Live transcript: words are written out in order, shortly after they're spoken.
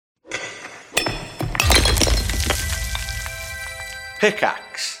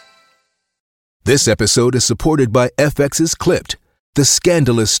Pickaxe. This episode is supported by FX's Clipped, the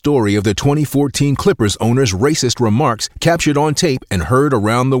scandalous story of the 2014 Clippers owner's racist remarks captured on tape and heard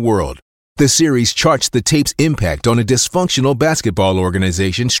around the world. The series charts the tape's impact on a dysfunctional basketball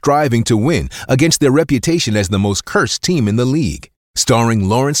organization striving to win against their reputation as the most cursed team in the league. Starring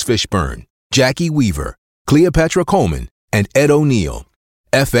Lawrence Fishburne, Jackie Weaver, Cleopatra Coleman, and Ed O'Neill.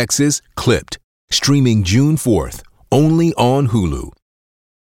 FX's Clipped, streaming June 4th, only on Hulu.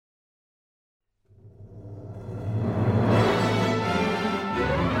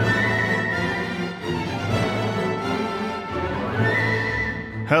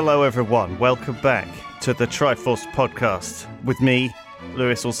 Hello everyone, welcome back to the Triforce podcast with me,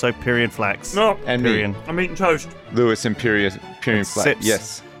 Lewis, also Pyrian Flax. No, And Pyrian. me, I'm eating toast. Lewis Imperius Flat. Sips.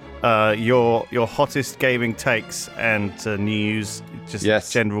 Yes. Your hottest gaming takes and news, just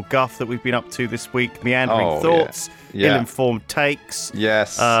Yes. general guff that we've been up to this week, meandering Oh, thoughts, yeah. ill-informed takes.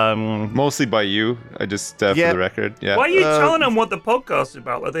 Yes. Mostly by you. I just for Yeah. the record. Yeah. Why are you telling them what the podcast is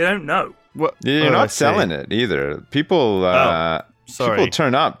about? Like they don't know. What? You're I not see. selling it either. People. Sorry. People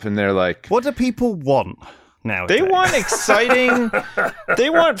turn up and they're like, What do people want nowadays? They want exciting. They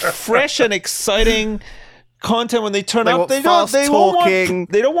want fresh and exciting content when they turn They up. want They don't. fast They talking,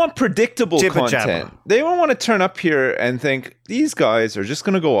 don't want predictable jibber content. jabber. they don't want to turn up here and think these guys are just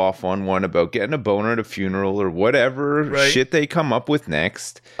going to go off on one about getting a boner at a funeral or whatever Right. shit they come up with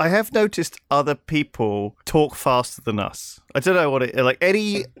next. I have noticed other people talk faster than us. I don't know what it like.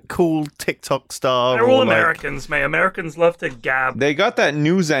 Any cool TikTok star. They're all or, like, Americans, mate. Americans love to gab. They got that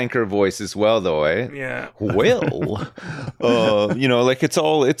news anchor voice as well, though, eh? Yeah. Well, like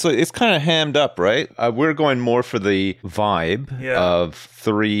it's kind of hammed up, right? We're going more for the vibe Yeah. of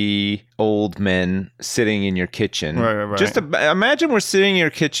three old men sitting in your kitchen. Right. Just imagine we're sitting in your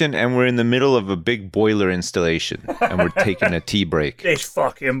kitchen and we're in the middle of a big boiler installation and we're taking a tea break. This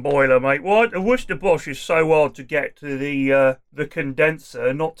fucking boiler, mate. What? The Worcester Bosch is so hard to get to the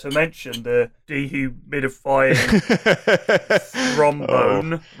condenser, not to mention the dehumidifying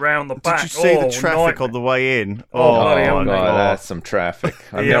trombone round the back. Did you see the Oh, traffic nightmare. on the way in? Oh, bloody hell, Oh, mate. God, that's some traffic.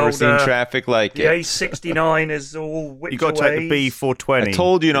 I've The never old, seen traffic like The it. A69 is all which You got to take the B420. I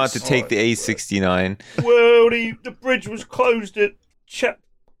told you not to take the A69. Well, the bridge was closed at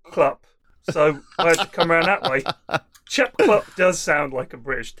Chepclup, so I had to come around that way. Chepclup does sound like a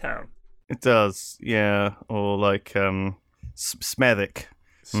British town. It does, yeah. Or like Smethwick.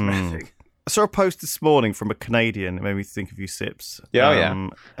 Smethwick. I saw a post this morning from a Canadian. It made me think of you, Sips. Yeah, yeah.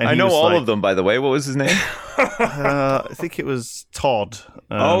 And I he know was all like, of them, by the way. What was his name? I think it was Todd.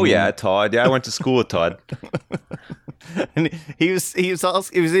 Oh yeah, Todd. Yeah, I went to school with Todd. And he was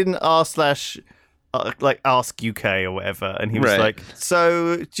in r/ like Ask UK or whatever, and he was Right. like,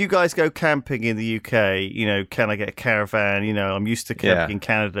 "So, do you guys go camping in the UK? You know, can I get a caravan? You know, I'm used to camping Yeah. in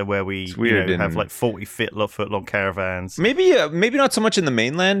Canada where we weird have in- like 40 foot long caravans." Maybe not so much in the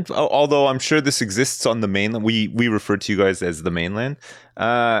mainland. Although I'm sure this exists on the mainland. We refer to you guys as the mainland.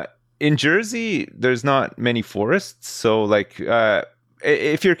 In Jersey, there's not many forests, so like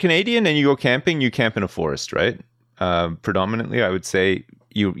if you're Canadian and you go camping, you camp in a forest, right? Predominantly, I would say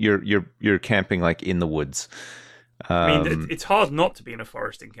you're camping like in the woods. I mean, it's hard not to be in a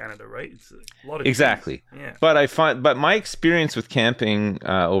forest in Canada, right? It's a lot of Exactly. trees. Yeah. But my experience with camping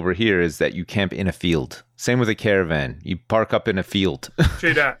over here is that you camp in a field. Same with a caravan. You park up in a field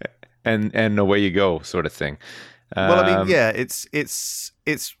True that. and away you go, sort of thing. Well, I mean, yeah, it's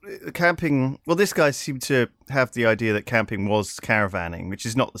camping. Well, this guy seemed to have the idea that camping was caravanning, which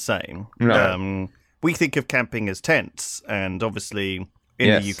is not the same. No. We think of camping as tents, and obviously in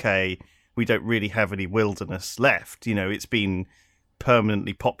Yes. the UK, we don't really have any wilderness left. You know, it's been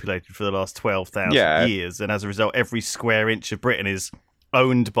permanently populated for the last 12,000 Yeah. years, and as a result, every square inch of Britain is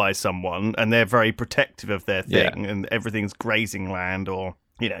owned by someone, and they're very protective of their thing, and everything's grazing land, or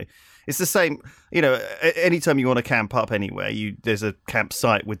you know, it's the same. You know, anytime you want to camp up anywhere, there's a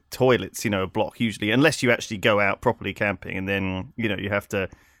campsite with toilets, you know, a block usually, unless you actually go out properly camping, and then you know you have to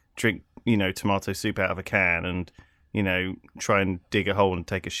drink, you know, tomato soup out of a can and, you know, try and dig a hole and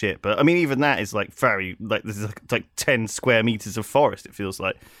take a shit. But I mean, even that is like very like there's like 10 square meters of forest. It feels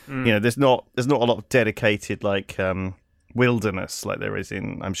like, you know, there's not a lot of dedicated like wilderness like there is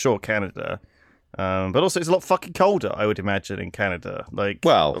in, I'm sure, Canada. But also it's a lot fucking colder, I would imagine, in Canada. Like,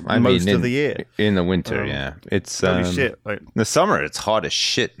 Well, I most mean, of the year. in the winter, yeah, it's Holy shit! Like, in the summer it's hot as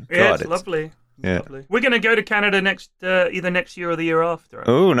shit. Yeah, God, it's lovely. It's yeah. lovely. We're going to go to Canada either next year or the year after.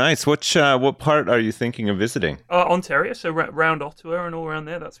 Oh, nice. What part are you thinking of visiting? Ontario, so round Ottawa and all around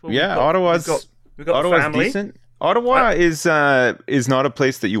there. That's where Yeah, we've got, Ottawa's we've got Ottawa's family. decent. Ottawa is not a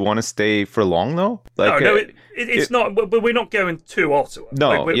place that you want to stay for long, though. Like, it's not. But we're not going to Ottawa.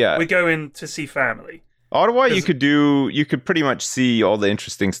 No, we're going to see family. Ottawa, you could pretty much see all the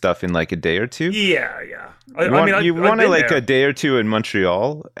interesting stuff in like a day or two. Yeah. You want like a day or two in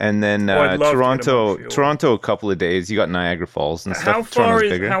Montreal, and then Toronto a couple of days. You got Niagara Falls and stuff.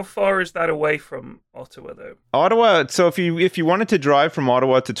 How far is that away from Ottawa, though? Ottawa. So if you wanted to drive from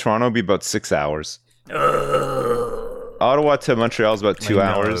Ottawa to Toronto, it'd be about 6 hours. Ottawa to Montreal is about 2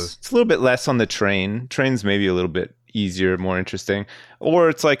 hours. It's a little bit less on the train. Train's maybe a little bit easier, more interesting, or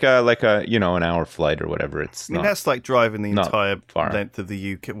it's like a an hour flight or whatever. That's like driving the entire length of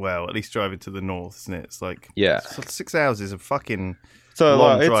the UK. Well, at least driving to the north, isn't it? It's like 6 hours is a fucking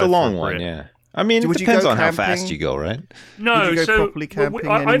long drive. It's a long one, yeah. I mean, it depends on how fast you go, right? No, Would you go properly camping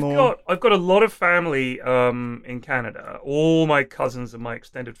anymore? I've got a lot of family in Canada. All my cousins and my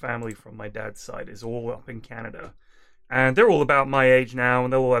extended family from my dad's side is all up in Canada, and they're all about my age now,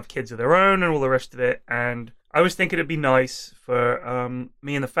 and they all have kids of their own and all the rest of it. And I was thinking it'd be nice for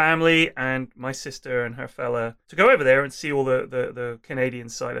me and the family and my sister and her fella to go over there and see all the Canadian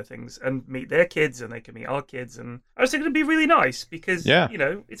side of things and meet their kids, and they can meet our kids. And I was thinking it'd be really nice because,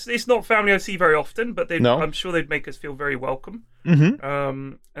 it's not family I see very often, but I'm sure they'd make us feel very welcome. Mm-hmm.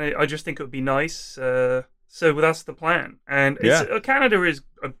 And I just think it would be nice. So that's the plan. And Canada is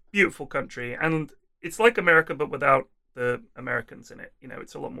a beautiful country, and it's like America, but without the Americans in it.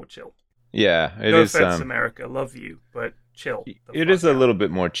 It's a lot more chill. Yeah, it no is. No offense, America, love you, but chill. It is a little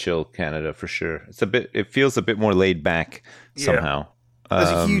bit more chill, Canada, for sure. It feels a bit more laid back somehow. There's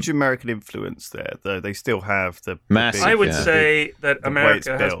a huge American influence there, though. They still have the massive. I would say that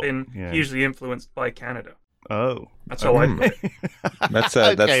America has been hugely influewith by Canada. Oh, that's all I put it. That's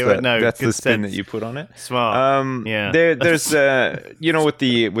the spin that you put on it. Smart. There's with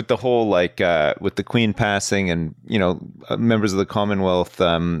the whole with the Queen passing and members of the Commonwealth,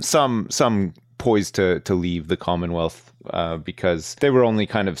 some poised to leave the Commonwealth because they were only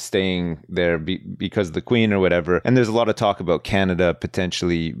kind of staying there because of the Queen or whatever. And there's a lot of talk about Canada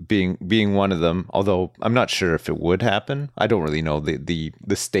potentially being one of them, although I'm not sure if it would happen. I don't really know the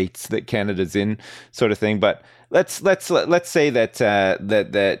states that Canada's in, sort of thing. But let's say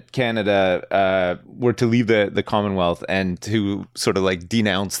that Canada were to leave the Commonwealth and to sort of like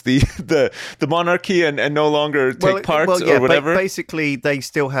denounce the monarchy and no longer take part or whatever. Basically, they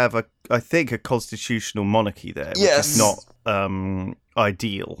still have a constitutional monarchy there, which is not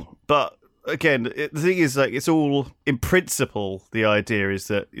ideal. But again, the thing is, like, it's all in principle. The idea is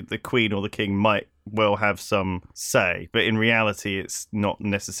that the Queen or the King might well have some say, but in reality, it's not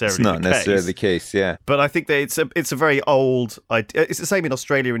necessarily. The case. Yeah. But I think that it's a very old idea. It's the same in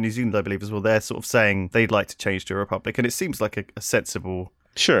Australia and New Zealand, I believe, as well. They're sort of saying they'd like to change to a republic, and it seems like a sensible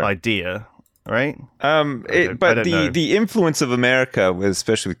idea. Right. The influence of America,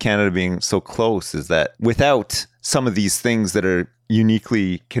 especially with Canada being so close, is that without some of these things that are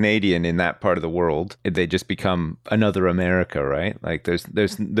uniquely Canadian in that part of the world, they just become another America, right? Like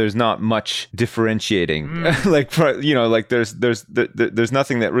there's not much differentiating. There's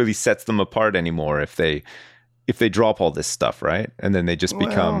nothing that really sets them apart anymore if they drop all this stuff, right? And then they just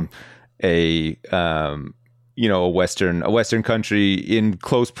become a Western country in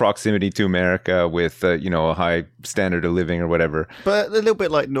close proximity to America with a high standard of living or whatever. But a little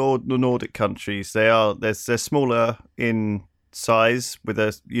bit like the Nordic countries, they're smaller in size with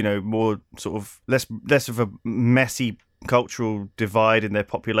a more sort of less of a messy cultural divide in their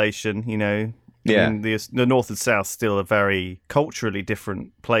population. I mean, the North and South still are very culturally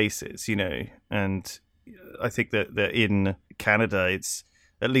different places. And I think that in Canada it's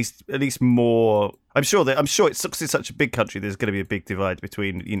at least more. I'm sure it's such a big country. There's going to be a big divide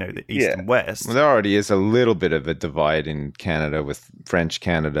between the East and West. Well, there already is a little bit of a divide in Canada with French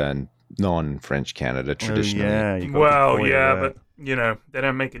Canada and non-French Canada traditionally. But they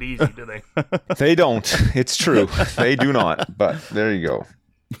don't make it easy, do they? They don't. It's true. They do not. But there you go.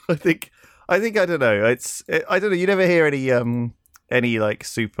 I think I don't know. I don't know. You never hear any like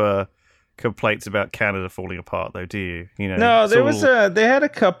super complaints about Canada falling apart, though, do you? No, they had a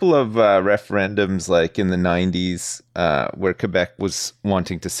couple of referendums like in the 90s where Quebec was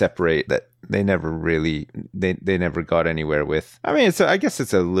wanting to separate that they never really they never got anywhere with. I mean, I guess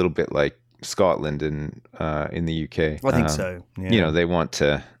it's a little bit like Scotland in the UK. I think so. Yeah. They want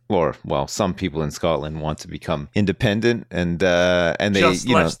to. Some people in Scotland want to become independent, and they just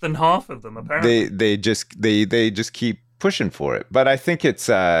less than half of them apparently. They just keep pushing for it, but I think it's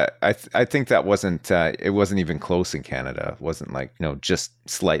I think that wasn't it wasn't even close in Canada. It wasn't like just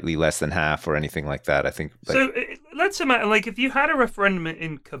slightly less than half or anything like that. I think. So let's imagine, like, if you had a referendum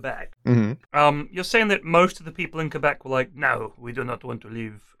in Quebec, Mhm. you're saying that most of the people in Quebec were like, no, we do not want to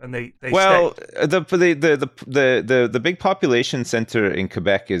leave, and they Well, stayed. the big population center in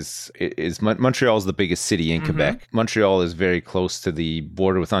Quebec is Montreal's the biggest city in Quebec. Montreal is very close to the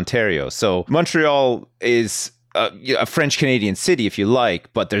border with Ontario, so Montreal is a French Canadian city, if you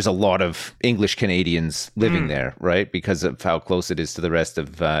like, but there's a lot of English Canadians living there, right? Because of how close it is to the rest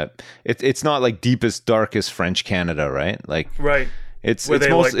of. It's not like deepest, darkest French Canada, right? Like Right. It's Where they,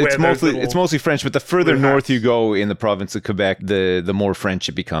 like, wear those it's little mostly French, but the further blue north hats. you go in the province of Quebec, the more French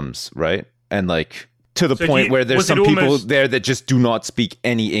it becomes, right? And like to the So point where there's was it some people almost- there that just do not speak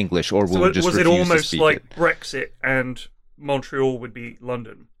any English or will So just was it refuse to almost speak like it. Brexit and Montreal would be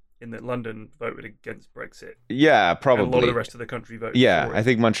London, in that London voted against Brexit, Yeah, and a lot of probably. the rest of the country voted Yeah, for it. I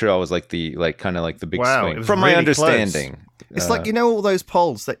think Montreal was like the kind of like the big Wow, swing it was from my really close. understanding. It's like, you know, all those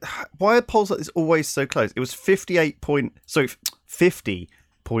polls. Why are polls like this always so close? It was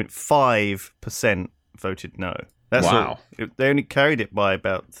 50.5% voted no. That's Wow. all. They only carried it by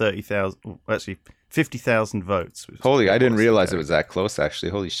about 30,000. Actually, 50,000 votes. which Holy, I didn't realize it carried. was that close.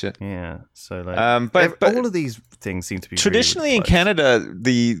 Actually, holy shit. Yeah. So like, But all of these things seem to be traditionally really, in really close. Canada,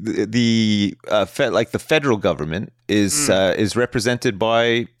 the federal government is represented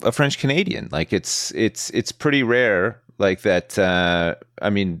by a French Canadian. Like it's pretty rare. Like that. I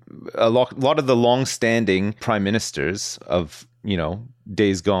mean, a lot of the long-standing prime ministers of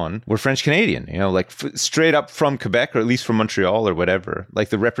days gone were French Canadian. Like straight up from Quebec or at least from Montreal or whatever. Like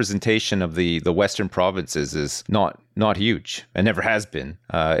the representation of the Western provinces is not huge and never has been,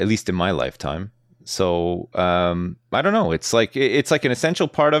 at least in my lifetime. So I don't know. It's like an essential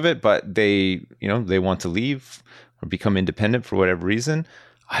part of it, but they want to leave or become independent for whatever reason.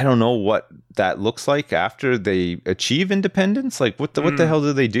 I don't know what that looks like after they achieve independence. Like what the hell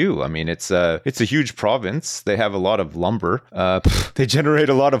do they do? I mean, it's a huge province. They have a lot of lumber. They generate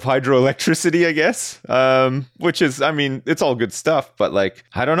a lot of hydroelectricity, I guess. Which is, I mean, it's all good stuff. But like,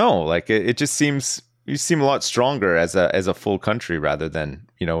 I don't know. Like it just seems. You seem a lot stronger as a full country rather than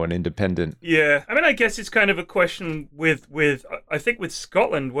an independent. Yeah, I mean, I guess it's kind of a question with I think with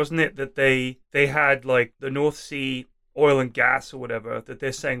Scotland, wasn't it, that they had like the North Sea oil and gas or whatever, that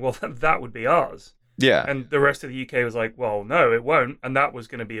they're saying, well, that would be ours. Yeah. And the rest of the UK was like, well, no, it won't. And that was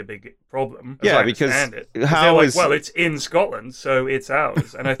going to be a big problem. as Yeah, I because understand it. 'Cause how they're like, is- well, it's in Scotland, so it's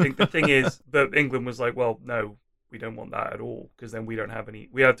ours. And I think the thing is that England was like, well, no, we don't want that at all, because then we don't have any,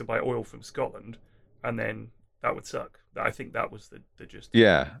 we have to buy oil from Scotland, and then that would suck. I think that was the gist.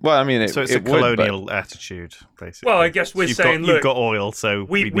 Yeah. Well, I mean, So it's it a would, colonial attitude, basically. Well, I guess we're You've saying, got, look, you've got oil, so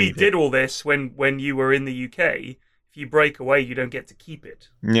we need did it. all this when you were in the UK. If you break away, you don't get to keep it.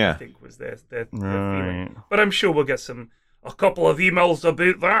 I Yeah. think was their feeling. Right. But I'm sure we'll get a couple of emails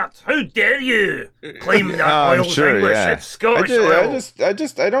about that. How dare you claim that I'm oil's sure, English? yeah. It's Scottish oil. I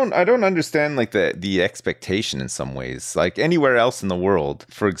don't understand like the expectation in some ways. Like anywhere else in the world,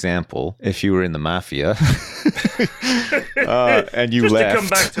 for example, if you were in the mafia and you Just left, to come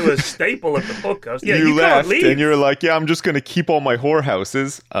back to a staple of the podcast. Yeah, you you left can't leave. and you're like, yeah, I'm just gonna keep all my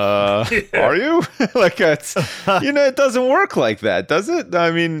whorehouses. Are you? Like it's it doesn't work like that, does it?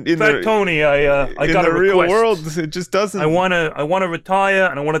 I mean, In fact, Tony, I in got the a real request. world, it just doesn't. I wanna retire,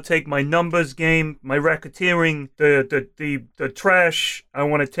 and I wanna take my numbers game, my racketeering, the trash. I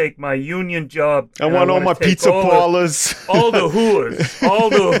wanna take my union job. I and want all wanna my take pizza all the- parlors. all the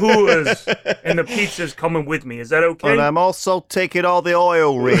hooers and the pizzas coming with me. Is that okay? And I'm also taking all the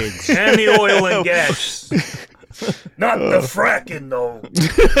oil rigs. And the oil and gas. Not the fracking, though.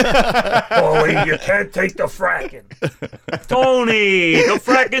 Paulie, you can't take the fracking. Tony, the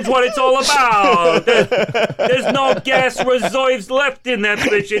fracking's what it's all about. There's no gas reserves left in that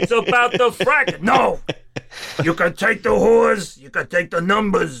bitch. It's about the fracking. No. You can take the whores. You can take the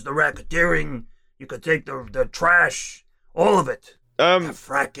numbers, the racketeering. You can take the trash. All of it. The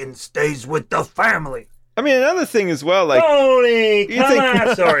fracking stays with the family. I mean, another thing as well, like Tony, you come think-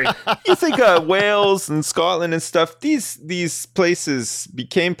 on. Sorry. you think Wales and Scotland and stuff, these places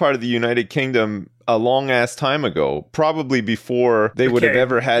became part of the United Kingdom a long ass time ago, probably before they would have Became-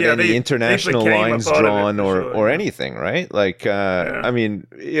 ever had yeah, any they international became a lines part of it drawn for or sure, yeah. anything, right? Like, I mean,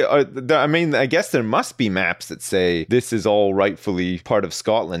 I guess there must be maps that say this is all rightfully part of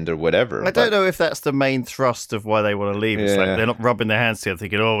Scotland or whatever. I don't know if that's the main thrust of why they want to leave. It's Yeah. like they're not rubbing their hands together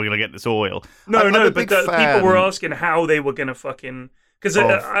thinking, oh, we're going to get this oil. No, I'm a but big people fan were asking how they were going to fucking... Because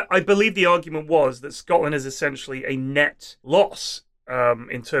I believe the argument was that Scotland is essentially a net loss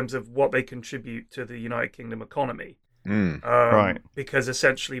in terms of what they contribute to the United Kingdom economy. Mm. Right. Because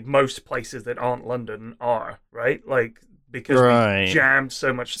essentially most places that aren't London are, right? Like, because Right. we jammed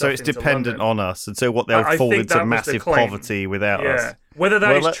so much stuff So it's into dependent London. on us, and so what they'll I fall think that into was the massive claim. poverty without Yeah. us. Whether that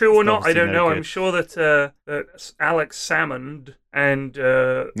Well, is true or that's not, I obviously don't no know. good. I'm sure that Alex Salmond and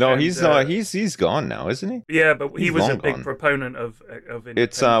No, and, he's gone now, isn't he? yeah, but he he's was a long big gone. proponent of It's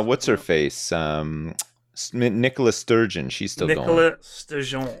independence. what's her face? Nicola Sturgeon. She's still going. Nicola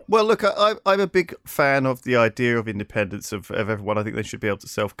Sturgeon. Well, look, I'm a big fan of the idea of independence of everyone. I think they should be able to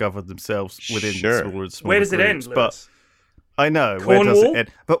self-govern themselves within Sure. smaller and smaller Where does it end, groups. But Lewis? I know where does Cornwall? it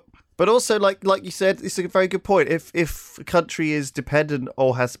end? But also, like you said, it's a very good point. If a country is dependent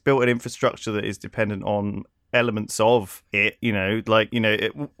or has built an infrastructure that is dependent on elements of it,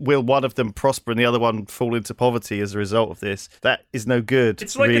 will one of them prosper and the other one fall into poverty as a result of this? That is no good.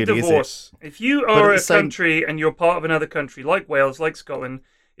 It's like really, a is it? divorce. If you But are at a the same- country and you're part of another country, like Wales, like Scotland,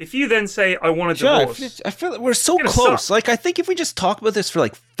 if you then say, I want a Yeah, divorce, I feel like we're so It's gonna close. suck. Like, I think if we just talk about this for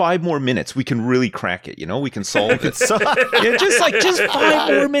like 5 more minutes, we can really crack it. We can solve it. So- Yeah, just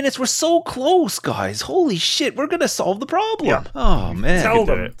 5 more minutes. We're so close, guys. Holy shit, we're gonna solve the problem. Yeah. Oh man.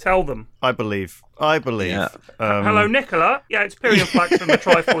 tell them. I believe. Yeah. Hello, Nicola. Yeah, it's Period Flax from the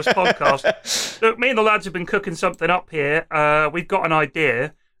Triforce podcast. Look, me and the lads have been cooking something up here. We've got an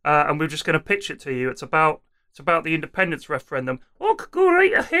idea, and we're just going to pitch it to you. It's about the independence referendum. Oh, go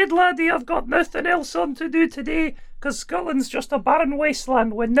right ahead, laddie. I've got nothing else on to do today, because Scotland's just a barren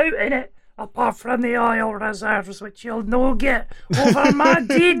wasteland with nought in it, apart from the oil reserves, which you'll no get over my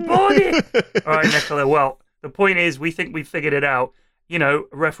dead body. All right, Nicola. Well, the point is, we think we've figured it out. A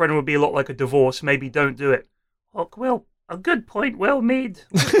referendum would be a lot like a divorce. Maybe don't do it. Look, well, a good point, well made.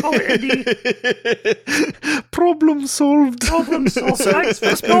 Let's call it a day. Problem solved. Problem solved. Thanks for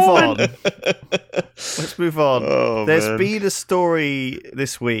Let's move on. calling. Let's move on. Oh, There's man. been a story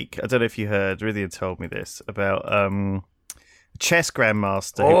this week. I don't know if you heard. Rithian told me this about chess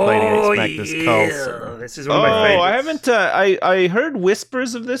grandmaster who played against Magnus Carlsen. This is one of my Oh, favorites. I haven't. I heard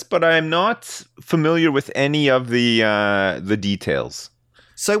whispers of this, but I am not familiar with any of the details.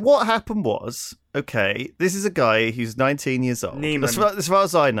 So what happened was, okay, this is a guy who's 19 years old. Neiman. As far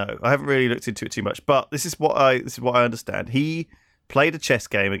as I know, I haven't really looked into it too much, but this is what I understand. He played a chess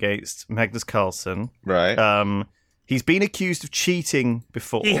game against Magnus Carlsen. Right. He's been accused of cheating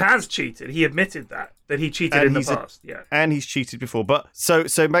before. He has cheated. He admitted that he cheated And in the he's a- past. Yeah. And he's cheated before, but so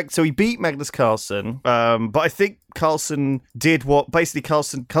he beat Magnus Carlsen. But I think Carlsen did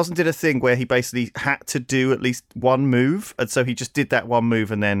Carlsen did a thing where he basically had to do at least one move, and so he just did that one move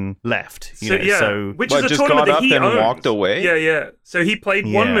and then left. Which But is a just tournament got that up he and owns. walked away? Yeah. So he played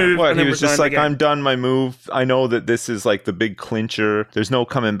one Yeah. move What, and he then was just resigned like, again. I'm done my move. I know that this is like the big clincher. There's no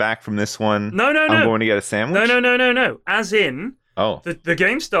coming back from this one. No. I'm going to get a sandwich. No. As in, Oh. the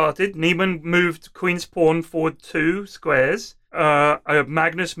game started. Neiman moved Queen's Pawn forward 2 squares.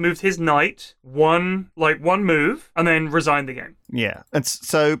 Magnus moved his knight one move and then resigned the game. Yeah, and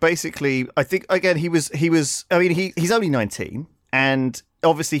so basically, I think again he's only 19, and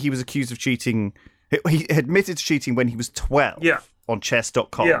obviously he was accused of cheating. He admitted to cheating when he was 12. Yeah. On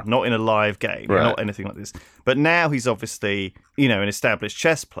chess.com, Yeah. not in a live game, Right. not anything like this. But now he's obviously, an established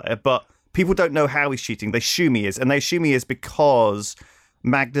chess player, but people don't know how he's cheating. They assume he is, and they assume he is because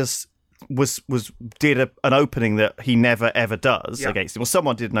Magnus did an opening that he never ever does against him. Well,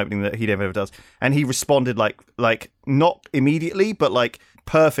 someone did an opening that he never ever does, and he responded like not immediately, but like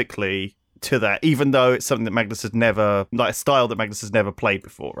perfectly to that, even though it's something that Magnus has never, like a style that Magnus has never played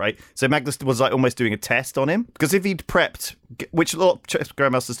before, right? So Magnus was like almost doing a test on him, because if he'd prepped, which a lot of chess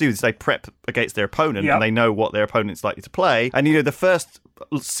grandmasters do, is they prep against their opponent and they know what their opponent's likely to play. And the first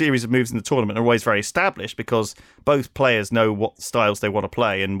series of moves in the tournament are always very established because both players know what styles they want to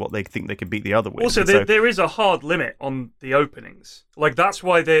play and what they think they can beat the other with. Also, there is a hard limit on the openings. Like, that's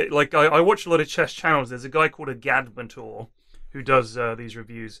why I watch a lot of chess channels. There's a guy called a Gadmator who does these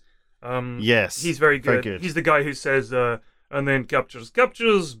reviews. Yes, he's very good. very good. He's the guy who says, and then captures,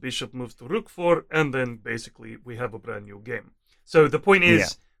 bishop moves to rook 4, and then basically we have a brand new game. So the point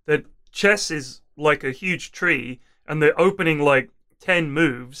is that chess is like a huge tree, and the opening 10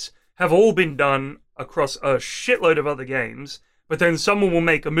 moves have all been done across a shitload of other games, but then someone will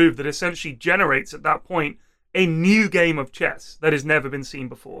make a move that essentially generates at that point a new game of chess that has never been seen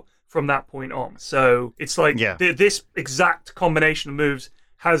before from that point on. So it's like this exact combination of moves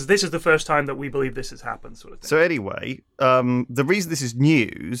this is the first time that we believe this has happened, sort of thing. So anyway, the reason this is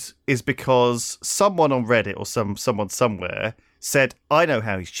news is because someone on Reddit or someone somewhere said, I know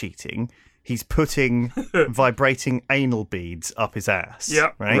how he's cheating. He's putting vibrating anal beads up his ass.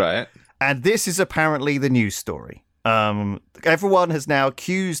 Yeah. Right? Right. And this is apparently the news story. Everyone has now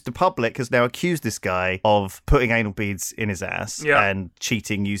accused, the public has now accused this guy of putting anal beads in his ass and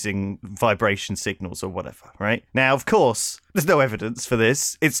cheating using vibration signals or whatever, right? Now, of course, there's no evidence for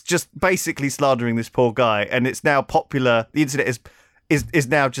this. It's just basically slandering this poor guy, and it's now popular. The internet is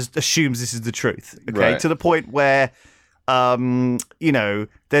now just assumes this is the truth, okay? Right. To the point where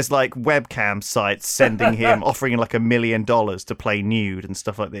there's like webcam sites sending him, offering him like $1 million to play nude and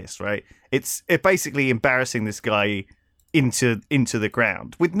stuff like this, right? It's basically embarrassing this guy into the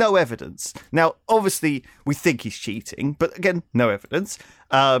ground with no evidence. Now, obviously, we think he's cheating, but again, no evidence.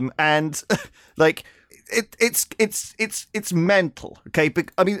 And like, it's mental, okay?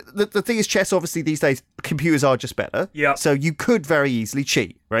 But I mean, the thing is, chess, obviously, these days, computers are just better. Yeah. So you could very easily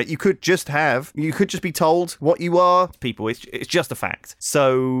cheat, right? You could just be told what you are. People, it's just a fact.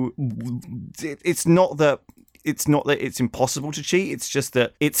 So it's not that it's impossible to cheat. It's just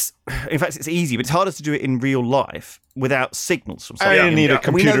that in fact, it's easy, but it's harder to do it in real life without signals from someone. I don't need a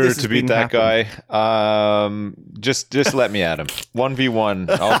computer to beat that guy. Just let me at him. 1v1.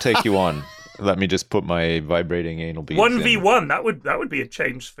 I'll take you on. Let me just put my vibrating anal beads 1v1, that would be a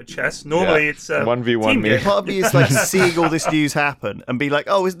change for chess. Normally it's 1v1 team me. game. Part of me is like seeing all this news happen and be like,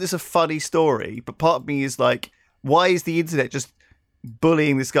 oh, isn't this a funny story? But part of me is like, why is the internet just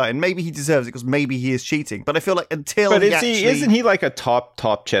bullying this guy? And maybe he deserves it because maybe he is cheating. But I feel like isn't he like a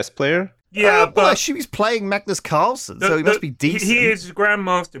top chess player? Yeah, well, but I assume he's playing Magnus Carlsen, so he must be decent. He is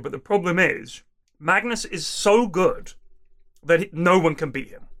grandmaster, but the problem is Magnus is so good that no one can beat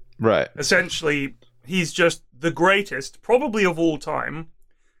him. Right. Essentially, he's just the greatest, probably of all time.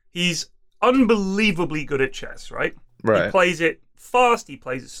 He's unbelievably good at chess, right? Right. He plays it fast, he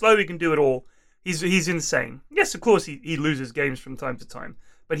plays it slow, he can do it all. He's insane. Yes, of course, he loses games from time to time,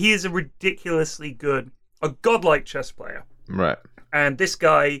 but he is a ridiculously good, a godlike chess player. Right. And this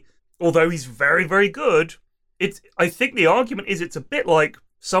guy, although he's very, very good, I think the argument is it's a bit like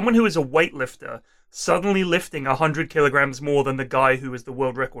someone who is a weightlifter suddenly lifting 100 kilograms more than the guy who is the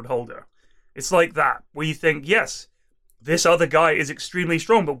world record holder. It's like that, where you think, yes, this other guy is extremely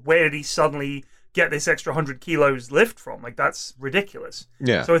strong, but where did he suddenly get this extra 100 kilos lift from? Like, that's ridiculous.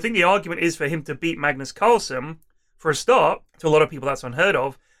 Yeah. So I think the argument is for him to beat Magnus Carlsen. For a start, to a lot of people that's unheard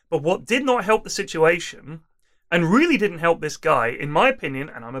of, but what did not help the situation, and really didn't help this guy, in my opinion,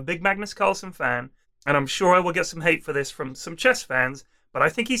 and I'm a big Magnus Carlsen fan, and I'm sure I will get some hate for this from some chess fans, but I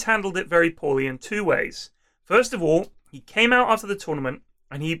think he's handled it very poorly in two ways. First of all, he came out after the tournament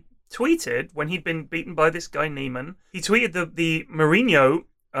and he tweeted, when he'd been beaten by this guy Niemann, he tweeted the Mourinho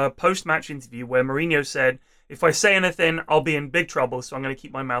post-match interview where Mourinho said, if I say anything, I'll be in big trouble, so I'm going to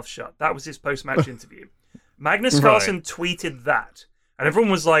keep my mouth shut. That was his post-match interview. Magnus Carlsen tweeted that. And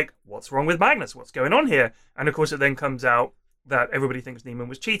everyone was like, what's wrong with Magnus? What's going on here? And of course it then comes out that everybody thinks Niemann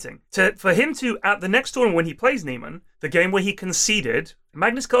was cheating. For him to, at the next tournament when he plays Niemann, the game where he conceded,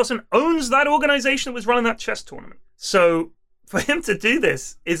 Magnus Carlsen owns that organization that was running that chess tournament. So for him to do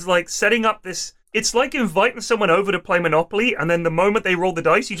this is like setting up this, it's like inviting someone over to play Monopoly, and then the moment they roll the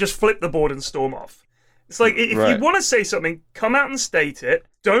dice, you just flip the board and storm off. It's like, if you want to say something, come out and state it.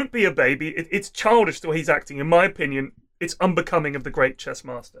 Don't be a baby. It's childish the way he's acting. In my opinion, it's unbecoming of the great chess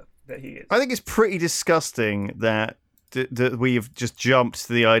master that he is. I think it's pretty disgusting that we have just jumped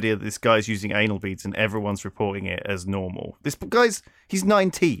to the idea that this guy's using anal beads and everyone's reporting it as normal. This guy's, he's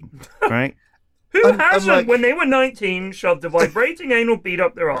 19, right? Who hasn't, when they were 19, shoved a vibrating anal bead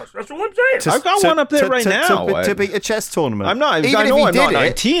up their arse? That's all I'm saying. I've got one up there right now. To beat a chess tournament. I know I'm not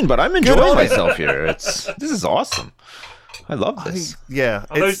 19, but I'm enjoying myself here. This is awesome. I love this.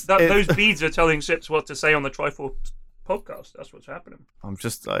 Those beads are telling Sips what to say on the Triforce podcast. That's what's happening. I'm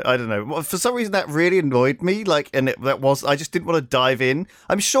just, I don't know. For some reason, that really annoyed me. I just didn't want to dive in.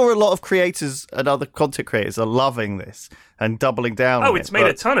 I'm sure a lot of creators and other content creators are loving this and doubling down. Oh, it's made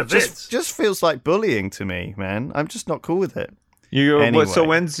a ton of hits. Just feels like bullying to me, man. I'm just not cool with it. Anyway. So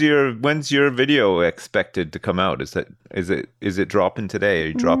when's your video expected to come out? Is it dropping today? Are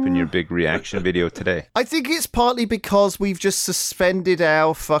you dropping your big reaction video today? I think it's partly because we've just suspended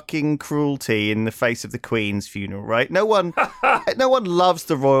our fucking cruelty in the face of the Queen's funeral, right? No one loves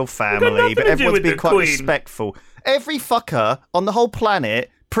the royal family, but everyone's been quite respectful. Every fucker on the whole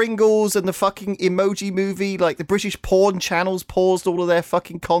planet, Pringles and the fucking Emoji Movie, like the British porn channels paused all of their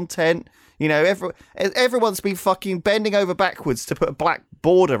fucking content. You know, everyone's been fucking bending over backwards to put a black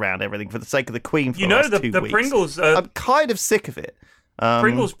border around everything for the sake of the Queen for the last 2 weeks. The Pringles... I'm kind of sick of it.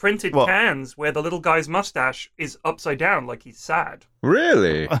 Pringles printed cans where the little guy's mustache is upside down like he's sad.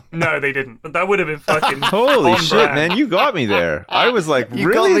 Really? No, they didn't. But that would have been fucking Holy shit, man. You got me there. I was like,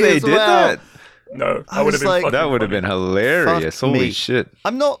 really? They did that? No, I that would was have been like- fucking That would have funny. been hilarious. Fuck Holy me. shit.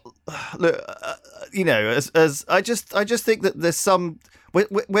 I'm not. Look, you know, as I just think that there's some. Where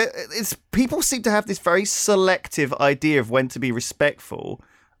it's people seem to have this very selective idea of when to be respectful,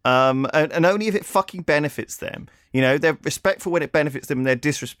 and only if it fucking benefits them. You know, they're respectful when it benefits them, and they're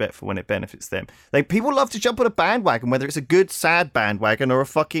disrespectful when it benefits them. Like, people love to jump on a bandwagon, whether it's a good, sad bandwagon or a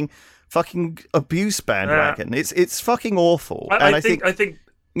fucking abuse bandwagon. It's fucking awful. I think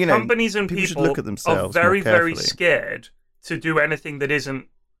you know, companies and people should people look at themselves are very, more very carefully. scared to do anything that isn't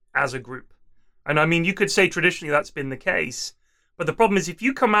as a group. And I mean, you could say traditionally that's been the case, but the problem is if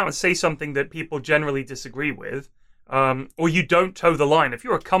you come out and say something that people generally disagree with, or you don't toe the line, if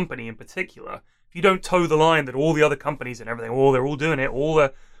you're a company in particular, if you don't toe the line that all the other companies and everything, they're all doing it,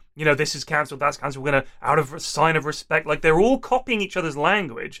 this is cancelled, that's cancelled, we're going to, out of a sign of respect, like they're all copying each other's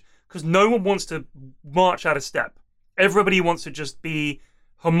language because no one wants to march out of step. Everybody wants to just be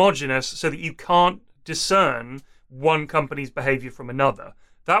homogenous so that you can't discern one company's behavior from another.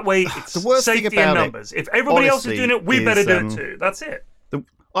 That way, it's The worst thing safety in about it, numbers. If everybody else is honestly, doing it, we is, better do it too. That's it.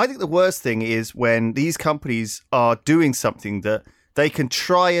 I think the worst thing is when these companies are doing something that they can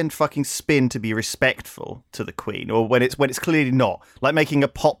try and fucking spin to be respectful to the Queen, or when it's clearly not, like making a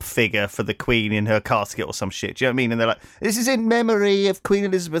pop figure for the Queen in her casket or some shit. Do you know what I mean? And they're like, "This is in memory of Queen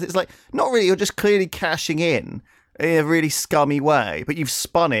Elizabeth." It's like, not really. You're just clearly cashing in a really scummy way, but you've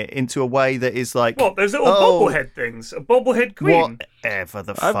spun it into a way that is like, Well, there's little bobblehead things. A bobblehead Queen whatever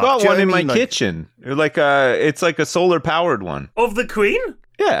the I've fuck. got Do you know one in what I my mean? Like, kitchen. It's like a solar powered one. of the Queen.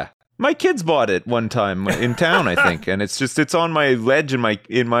 Yeah. My kids bought it one time in town, I think, and it's on my ledge in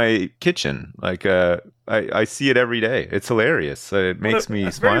my kitchen. Like I see it every day. It's hilarious. It makes me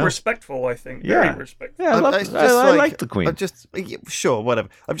That's smile. very respectful, I think. Yeah. Very respectful. Yeah, I like the Queen. I'm just sure, whatever.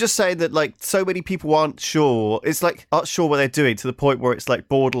 I'm just saying that like so many people aren't sure. It's like aren't sure what they're doing to the point where it's like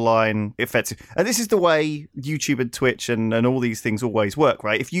borderline offensive. And this is the way YouTube and Twitch and all these things always work,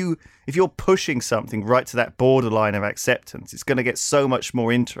 right? If you're pushing something right to that borderline of acceptance, it's going to get so much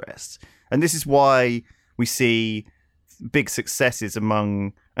more interest. And this is why we see big successes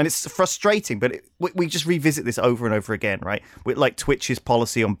among, and it's frustrating, but we just revisit this over and over again, right? With like Twitch's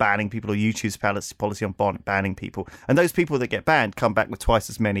policy on banning people or YouTube's policy on banning people, and those people that get banned come back with twice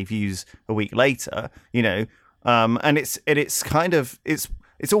as many views a week later, you know. And it's kind of it's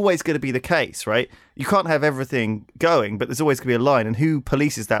always going to be the case, right? You can't have everything going, but there's always going to be a line, and who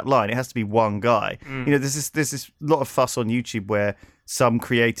polices that line? It has to be one guy. You know, there's this lot of fuss on YouTube where some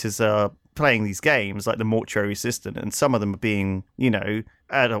creators are playing these games like the Mortuary Assistant, and some of them are being, you know,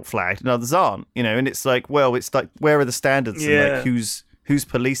 adult flagged and others aren't, you know, and it's like, well, it's like, where are the standards and like who's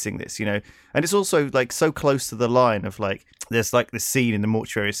policing this, you know? And it's also like so close to the line of like, there's like this scene in the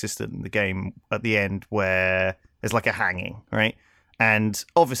Mortuary Assistant in the game at the end where there's like a hanging, right? And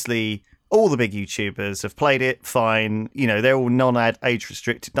obviously all the big YouTubers have played it fine, you know, they're all non-age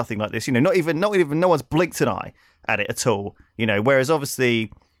restricted, nothing like this, you know, not even no one's blinked an eye at it at all, you know, whereas obviously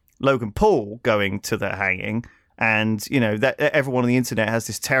Logan Paul going to the hanging, and you know that everyone on the internet has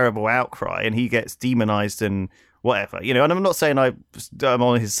this terrible outcry, and he gets demonized and whatever, you know. And I'm not saying I'm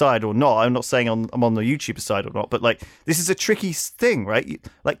on his side or not. I'm not saying I'm on the YouTuber side or not. But like, this is a tricky thing, right?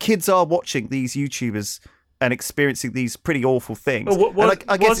 Like, kids are watching these YouTubers and experiencing these pretty awful things. Well,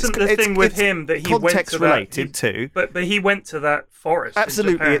 I guess wasn't the thing with him that he went context to related that, too? But he went to that forest. in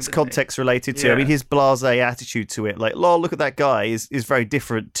Absolutely, Japan, it's didn't he? context related too. I Yeah. mean, his blasé attitude to it, like, "Lol, look at that guy," is very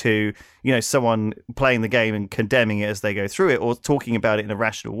different to, you know, someone playing the game and condemning it as they go through it, or talking about it in a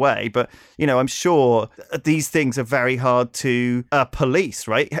rational way. But you know, I'm sure these things are very hard to police,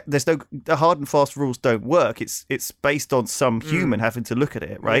 right? There's no, the hard and fast rules don't work. It's based on some human having to look at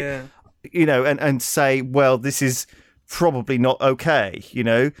it, right? Yeah. You know, and say, well, this is probably not okay, you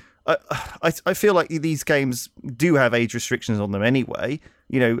know. I feel like these games do have age restrictions on them anyway,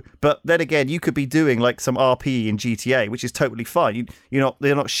 you know, but then again, you could be doing like some RP in GTA, which is totally fine.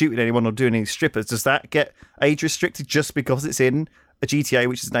 They're not shooting anyone or doing any strippers. Does that get age restricted just because it's in a GTA,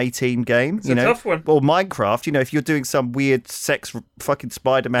 which is an 18 game? It's a tough one. Or Minecraft, you know, if you're doing some weird sex fucking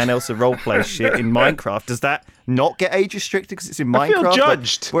Spider-Man Elsa roleplay shit in Minecraft, does that not get age restricted because it's in Minecraft? I feel Like,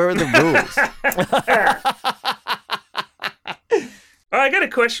 judged. where are the rules? All right, I got a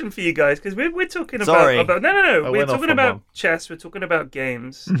question for you guys, because we're talking Sorry. about no. I We're went off talking on about one. chess. We're talking about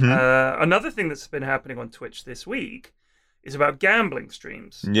games. Mm-hmm. Another thing that's been happening on Twitch this week is about gambling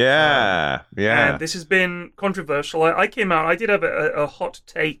streams. Yeah. And this has been controversial. I came out, I did have a hot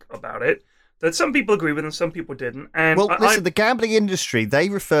take about it that some people agree with and some people didn't. And Well, listen, the gambling industry, they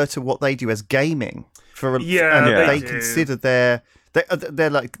refer to what they do as gaming. Yeah, and they they do. consider their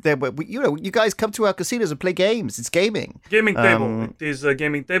You guys come to our casinos and play games. It's gaming. Gaming table. It is a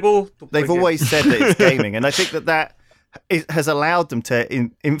gaming table. They've always said that it's gaming, and I think that has allowed them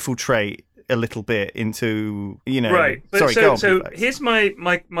to infiltrate a little bit into, Right. But sorry, so, go on, here's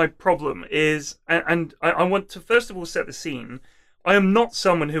my problem is, and I want to first of all set the scene. I am not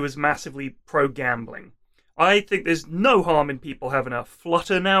someone who is massively pro gambling. I think there's no harm in people having a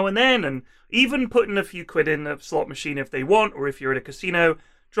flutter now and then, and even putting a few quid in a slot machine if they want, or if you're at a casino,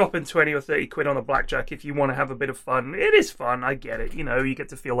 dropping 20 or 30 quid on a blackjack if you want to have a bit of fun. It is fun, I get it. You get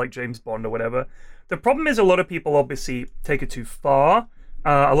to feel like James Bond or whatever. The problem is a lot of people obviously take it too far.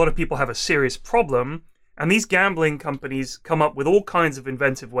 A lot of people have a serious problem, and these gambling companies come up with all kinds of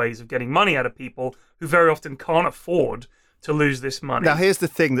inventive ways of getting money out of people who very often can't afford to lose this money. Now, here's the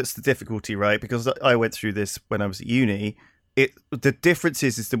thing that's the difficulty, right? Because I went through this when I was at uni. The difference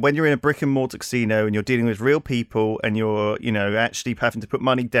is that when you're in a brick and mortar casino and you're dealing with real people and you're, actually having to put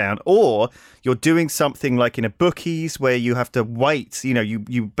money down, or you're doing something like in a bookies where you have to wait,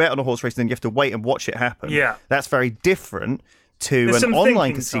 you bet on a horse race and then you have to wait and watch it happen. Yeah. That's very different to an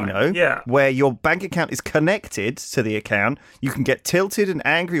online casino where your bank account is connected to the account. You can get tilted and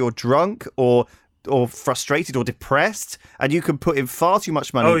angry or drunk or frustrated or depressed, and you can put in far too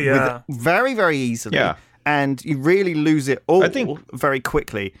much money very, very easily. Yeah. And you really lose it all, I think, very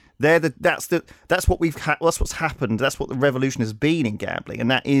quickly. That's what's happened. That's what the revolution has been in gambling, and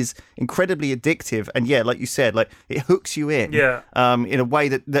that is incredibly addictive. And like you said, like it hooks you in. Yeah. In a way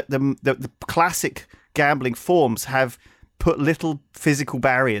that the classic gambling forms have put little physical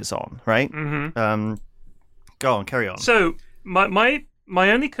barriers on. Right. Mm-hmm. Go on, carry on. So my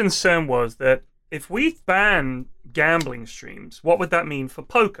only concern was that if we ban gambling streams, what would that mean for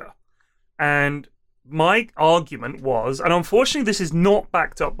poker? And my argument was, and unfortunately this is not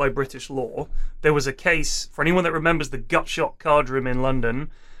backed up by British law, there was a case, for anyone that remembers the Gutshot card room in London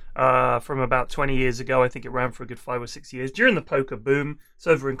from about 20 years ago, I think it ran for a good 5 or 6 years, during the poker boom. It's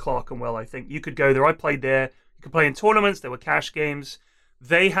over in Clerkenwell, I think. You could go there, I played there, you could play in tournaments, there were cash games.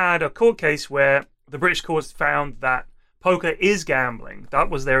 They had a court case where the British courts found that poker is gambling.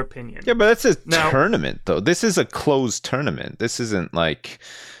 That was their opinion. Yeah, but that's a tournament, though. This is a closed tournament. This isn't like...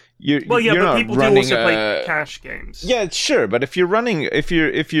 but people do also play cash games. Yeah, sure. But if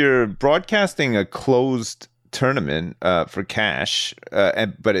you're broadcasting a closed tournament for cash,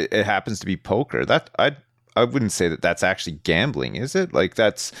 but it happens to be poker, that I wouldn't say that that's actually gambling, is it? Like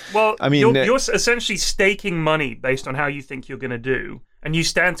that's... Well, I mean, you're essentially staking money based on how you think you're going to do, and you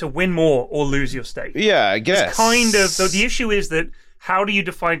stand to win more or lose your stake. Yeah, I guess. It's kind of... The issue is that how do you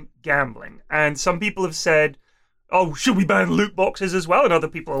define gambling? And some people have said, oh, should we ban loot boxes as well? And other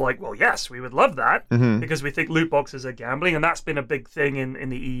people are like, well, yes, we would love that because we think loot boxes are gambling. And that's been a big thing in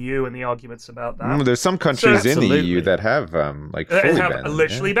the EU and the arguments about that. There's some countries in the EU that have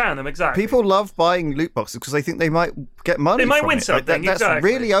literally banned them, exactly. People love buying loot boxes because they think they might get money. They might from win it. something. That's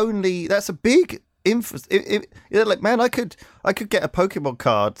exactly. that's a big... like, man, I could get a Pokemon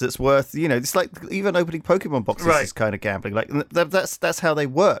card that's worth, it's like even opening Pokemon boxes is kind of gambling. Like that's how they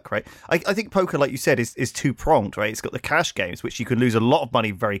work, right? I think poker, like you said, is two pronged, right? It's got the cash games, which you can lose a lot of money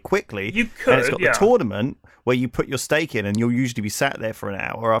very quickly. You could, and it's got the tournament where you put your stake in, and you'll usually be sat there for an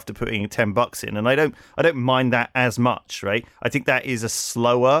hour after putting $10 in. And I don't mind that as much, right? I think that is a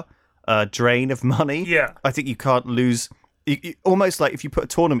slower drain of money. Yeah, I think you can't lose. Almost like if you put a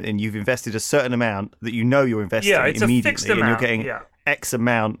tournament in, you've invested a certain amount that you're investing immediately, and you're getting X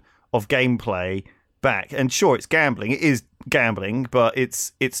amount of gameplay back. And sure, it's gambling. It is gambling, but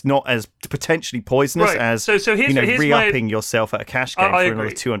it's not as potentially poisonous as here's re-upping yourself at a cash game for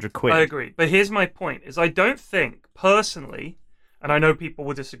another 200 quid. I agree, but here's my point: is I don't think personally, and I know people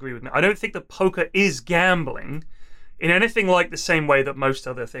will disagree with me, I don't think that poker is gambling in anything like the same way that most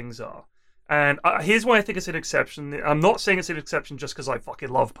other things are. And here's why I think it's an exception. I'm not saying it's an exception just because I fucking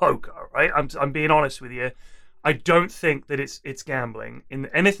love poker, right? I'm being honest with you. I don't think that it's gambling in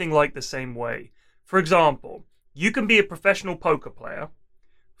anything like the same way. For example, you can be a professional poker player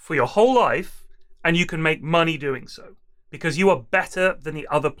for your whole life, and you can make money doing so because you are better than the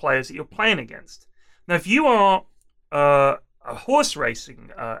other players that you're playing against. Now, if you are a horse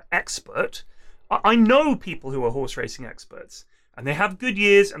racing expert, I know people who are horse racing experts. And they have good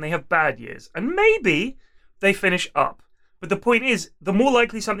years and they have bad years. And maybe they finish up. But the point is, the more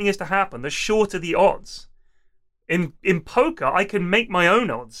likely something is to happen, the shorter the odds. In poker, I can make my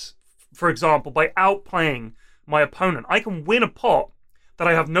own odds, for example, by outplaying my opponent. I can win a pot that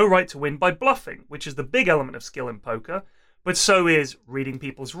I have no right to win by bluffing, which is the big element of skill in poker. But so is reading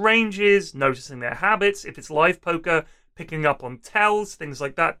people's ranges, noticing their habits. If it's live poker, picking up on tells, things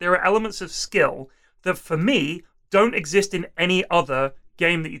like that. There are elements of skill that, for me, don't exist in any other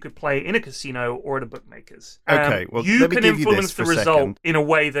game that you could play in a casino or at a bookmaker's. Okay, well, you let me can give you influence this the for a result second. in a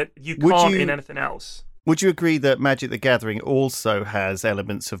way that you Would can't you- in anything else. Would you agree that Magic the Gathering also has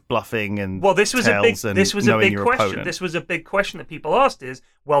elements of bluffing and Well, this was a big tells and this was a knowing big your question. opponent? This was a big question that people asked is,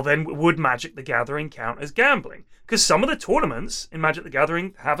 well, then would Magic the Gathering count as gambling? Because some of the tournaments in Magic the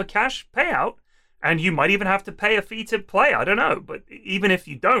Gathering have a cash payout, and you might even have to pay a fee to play. I don't know, but even if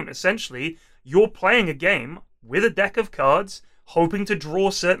you don't, essentially, you're playing a game with a deck of cards, hoping to draw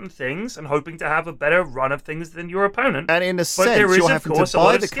certain things and hoping to have a better run of things than your opponent. And in a there sense, is, you're of having course, to a lot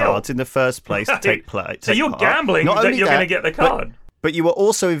buy of the skill. cards in the first place to Right. take play. So take you're part. gambling Not that only you're going to get the card. But you are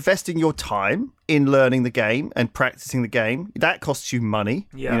also investing your time in learning the game and practicing the game. That costs you money,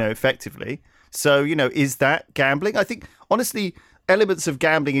 Yeah. effectively. So, is that gambling? I think, honestly, elements of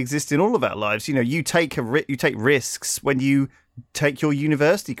gambling exist in all of our lives. You take you take risks when you take your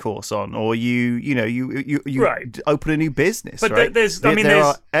university course on, or you Right. open a new business. But right? there's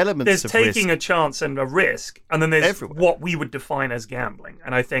are elements there's of taking risk. a chance and a risk, and then there's Everywhere. what we would define as gambling.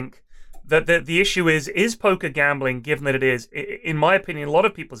 And I think that the issue is poker gambling, given that it is, in my opinion, a lot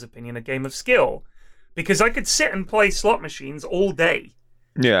of people's opinion, a game of skill. Because I could sit and play slot machines all day,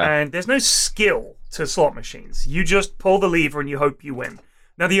 Yeah. and there's no skill to slot machines. You just pull the lever and you hope you win.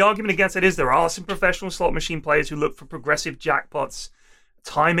 Now, the argument against it is there are some professional slot machine players who look for progressive jackpots,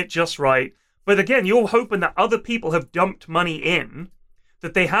 time it just right. But again, you're hoping that other people have dumped money in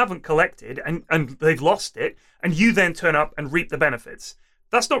that they haven't collected and they've lost it, and you then turn up and reap the benefits.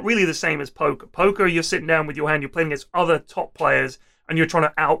 That's not really the same as poker. Poker, you're sitting down with your hand, you're playing against other top players, and you're trying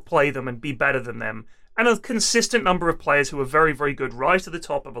to outplay them and be better than them. And a consistent number of players who are very, very good rise to the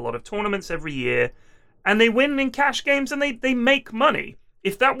top of a lot of tournaments every year, and they win in cash games and they make money.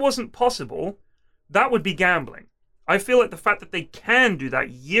 If that wasn't possible, that would be gambling. I feel like the fact that they can do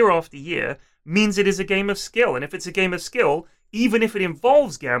that year after year means it is a game of skill. And if it's a game of skill, even if it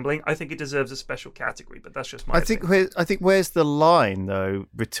involves gambling, I think it deserves a special category. But that's just my opinion. I think where's the line though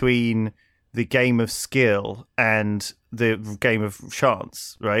between the game of skill and the game of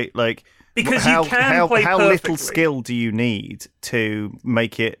chance, right? Like, Because how, you can how, play how perfectly. little skill do you need to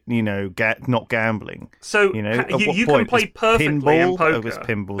make it, not gambling? So At what you can point? play Is perfectly in pinball? poker. I guess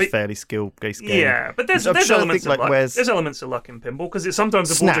pinball's but- fairly skill-based game. Yeah, but there's I'm trying to elements think, of luck. where's There's elements of luck in pinball because sometimes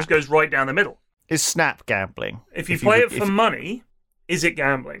the ball Snap. just goes right down the middle. is Snap gambling? If you play it for money, is it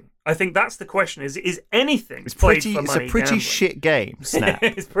gambling? I think that's the question. Is anything It's played pretty. for It's money a pretty gambling? shit game. Snap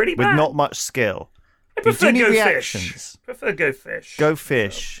It's pretty with bad. not much skill. I You prefer do need Go reactions. Fish. Prefer Go Fish. Go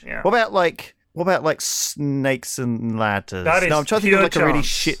fish. So, yeah. What about like snakes and ladders? That is no, I'm trying to think of pure like a really chance.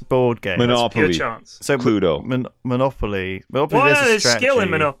 shit board game. Pure Monopoly. chance. So Cluedo. Monopoly. Well, there's a there's skill in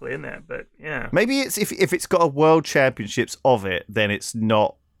strategy. Monopoly in there, but yeah. Maybe it's if it's got a world championships of it, then it's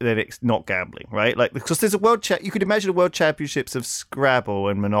not gambling, right? Like because there's a you could imagine a world championships of Scrabble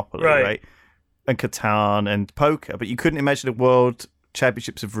and Monopoly, Right. right? And Catan and poker, but you couldn't imagine a world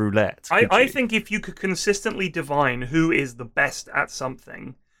championships of roulette. could I you? think if you could consistently divine who is the best at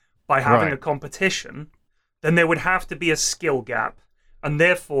something by having Right. a competition, then there would have to be a skill gap, and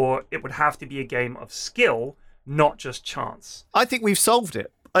therefore it would have to be a game of skill, not just chance. I think we've solved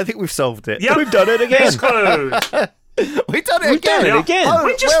it. Yep. We've done it again. Case closed. We've done it We've again. done it again. Oh,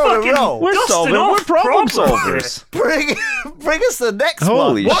 We just we're on a fucking roll. We're dusted solving. off We're problem problems. solvers. Bring us the next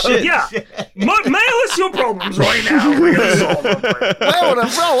Holy one. shit. Yeah. Mail us your problems right now. We're going to solve them. We're on a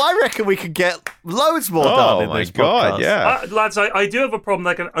roll. I reckon we could get loads more done Oh in my this god, podcast. yeah. Lads, I do have a problem that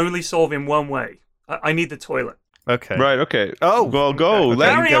I can only solve in one way. I need the toilet. Okay. Right, okay. Oh, Well, go. okay.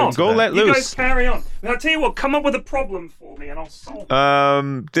 Let, Carry on. go let You guys loose. carry on. Now, I'll tell you what, come up with a problem for me and I'll solve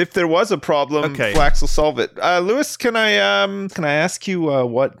it. If there was a problem, Okay. Flax will solve it. Lewis, can I ask you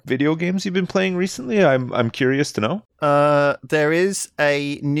what video games you've been playing recently? I'm curious to know. There is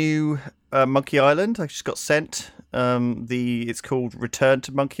a new Monkey Island. I just got sent. It's called Return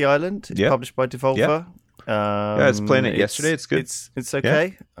to Monkey Island. It's Yep. published by Devolver. I was playing it yesterday. It's good. It's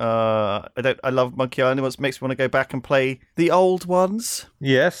okay. I love Monkey Island. It makes me want to go back and play the old ones.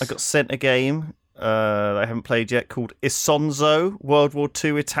 Yes. I got sent a game that I haven't played yet called Isonzo World War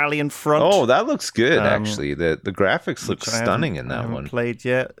II Italian Front. Oh, that looks good. Um, Actually, the graphics look which I stunning in haven't- I that haven't one. Played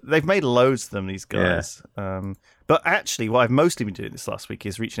yet? They've made loads of them. These guys. But actually, what I've mostly been doing this last week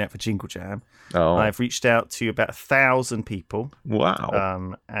is reaching out for Jingle Jam. Oh, I've reached out to about 1,000 people.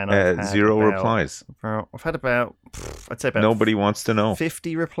 wow. And I've had Zero about- replies. I've had about, I'd say about Nobody wants to know.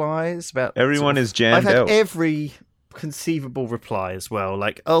 50 replies. About Everyone is I've jammed had out. every conceivable reply as well.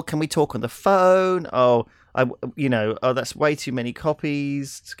 Like, oh, can we talk on the phone? Oh, that's way too many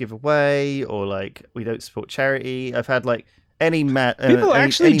copies to give away. Or like, we don't support charity. I've had like People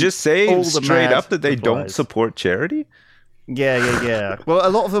actually just say straight up that they don't support charity. Yeah. Well, a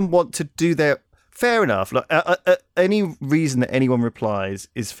lot of them want to do their. Fair enough. Like, any reason that anyone replies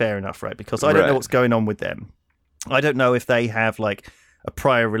is fair enough, right? Because I don't know what's going on with them. I don't know if they have like a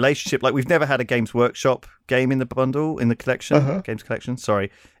prior relationship. Like we've never had a Games Workshop game in the bundle, in the collection, Games Collection. Sorry,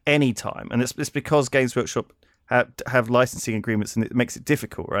 any time, and it's because Games Workshop have licensing agreements, and it makes it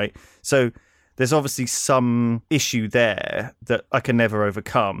difficult, right? So there's obviously some issue there that I can never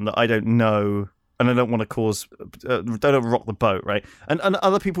overcome that I don't know. And I don't want to don't rock the boat, right? And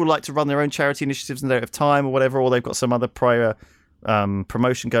other people like to run their own charity initiatives and they don't have time or whatever, or they've got some other prior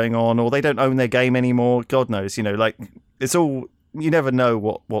promotion going on, or they don't own their game anymore. God knows, like it's all, you never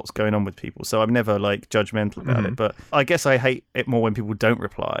know what's going on with people. So I'm never like judgmental about it. But I guess I hate it more when people don't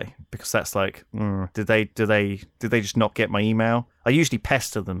reply, because that's like, did they just not get my email? I usually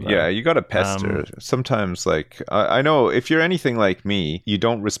pester them, though. Yeah, you got to pester. Sometimes, like, I know if you're anything like me, you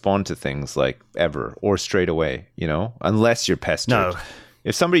don't respond to things like ever or straight away, unless you're pestered. No.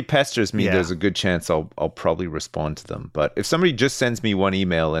 If somebody pesters me, there's a good chance I'll probably respond to them. But if somebody just sends me one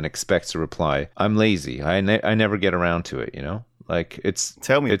email and expects a reply, I'm lazy. I never get around to it, Like,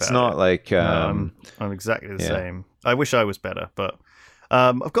 Tell me it's about not it. like... I'm exactly the same. I wish I was better, but...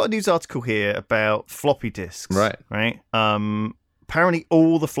 I've got a news article here about floppy disks. Right. Apparently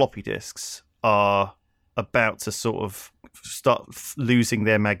all the floppy disks are about to sort of start losing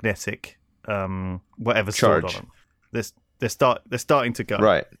their magnetic whatever's stored on them. They're starting to go.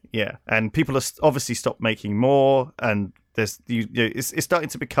 Right. Yeah. And people are obviously stopped making more, and it's starting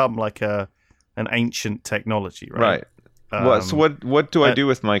to become like an ancient technology, right? Right. So what do I do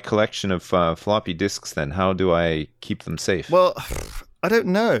with my collection of floppy disks then? How do I keep them safe? Well, I don't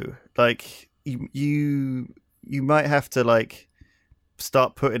know. Like you might have to like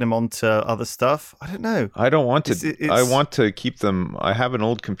start putting them onto other stuff. I don't know. I don't want to. I want to keep them. I have an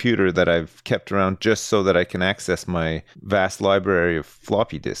old computer that I've kept around just so that I can access my vast library of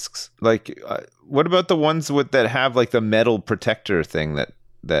floppy disks. Like, what about the ones that have like the metal protector thing like,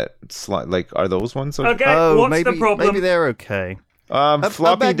 are those ones okay? Okay, what's the problem? Maybe they're okay.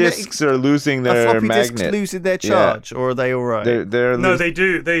 Floppy disks are losing their magnet. Disks losing their charge, or are they all right? They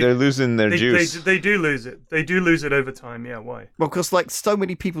do. They're losing their juice. They do lose it. They do lose it over time. Yeah, why? Well, because like so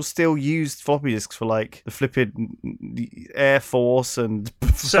many people still use floppy disks for like the flipping Air Force and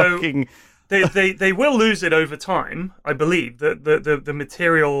fucking. They will lose it over time. I believe that the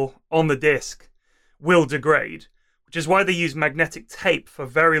material on the disk will degrade, which is why they use magnetic tape for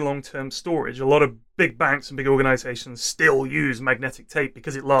very long-term storage. A lot of big banks and big organizations still use magnetic tape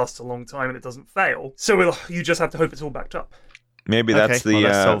because it lasts a long time and it doesn't fail. So you just have to hope it's all backed up. Maybe that's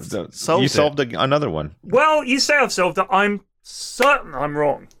you solved another one. Well, you say I've solved it. I'm certain I'm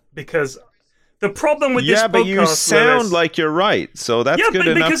wrong, because the problem with this podcast... Yeah, but you sound like you're right, so that's good enough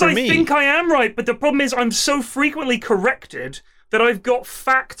for me. Yeah, because I think I am right, but the problem is I'm so frequently corrected that I've got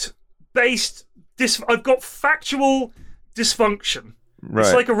fact-based... I've got factual dysfunction. Right.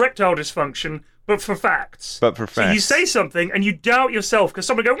 It's like erectile dysfunction, but for facts. So you say something and you doubt yourself because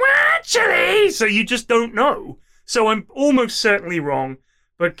someone go, well, actually, so you just don't know. So I'm almost certainly wrong,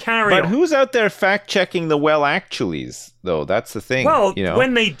 but carry on. But who's out there fact-checking the well-actuallys, though? That's the thing. Well,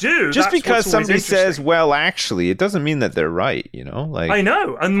 when they do, just that's because somebody says, well, actually, it doesn't mean that they're right, Like, I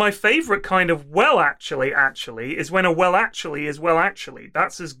know, and my favorite kind of well, actually, is when a well, actually is well, actually.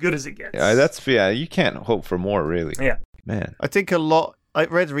 That's as good as it gets. Yeah, you can't hope for more, really. Yeah. Man. I think I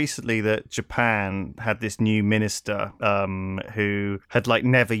read recently that Japan had this new minister who had like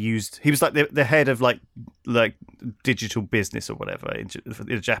never used. He was like the head of like digital business or whatever.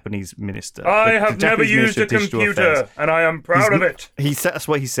 The Japanese minister. I have never used a computer, and I am proud of it. That's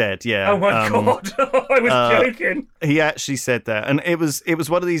what he said. Yeah. Oh my god! I was joking. He actually said that, and it was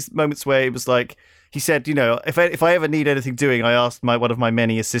one of these moments where it was like he said, if I ever need anything doing, I asked one of my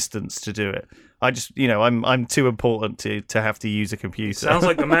many assistants to do it. I just, I'm too important to have to use a computer. Sounds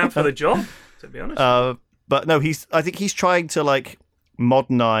like the man for the job, to be honest. But no, I think he's trying to like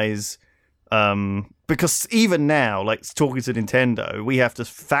modernize, because even now, like talking to Nintendo, we have to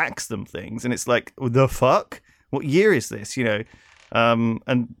fax them things, and it's like, the fuck? What year is this?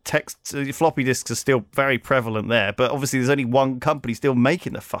 And floppy disks are still very prevalent there, but obviously there's only one company still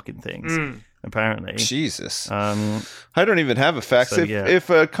making the fucking things. Apparently. Jesus. I don't even have a fax. If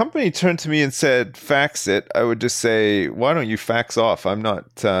a company turned to me and said, fax it, I would just say, why don't you fax off? I'm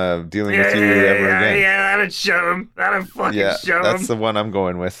not dealing with you ever again. Yeah, that'd show him. That'd fucking show him. That's the one I'm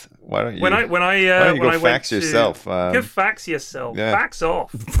going with. Why don't you? Why don't you go fax yourself? Go fax yourself. Yeah. Fax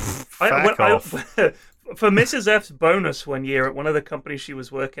off. for Mrs. F's bonus one year at one of the companies she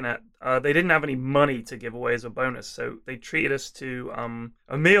was working at, they didn't have any money to give away as a bonus, so they treated us to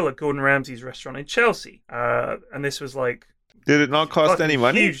a meal at Gordon Ramsay's restaurant in Chelsea. And this was like, Did it not cost any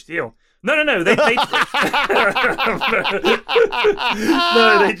money? Huge deal. No. They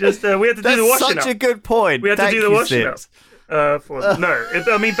no, they just we had to do the washing up. That's such a good point. We had to do the washing up. No.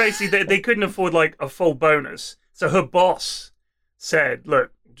 I mean, basically, they couldn't afford like a full bonus. So her boss said,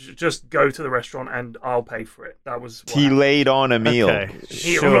 "Look, just go to the restaurant and I'll pay for it." That was what He happened. laid on a meal. Okay.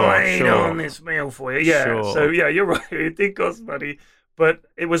 He Sure, laid sure. on this meal for you. Yeah. Sure. So yeah, you're right. It did cost money, but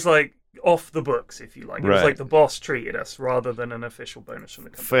it was like off the books, if you like. It was Right. like the boss treated us rather than an official bonus from the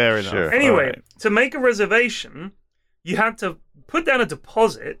company. Fair enough. Sure. Anyway, Alright. to make a reservation, you had to put down a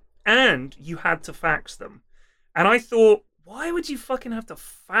deposit and you had to fax them. And I thought, why would you fucking have to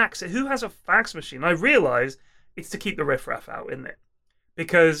fax it? Who has a fax machine? I realized it's to keep the riffraff out, isn't it?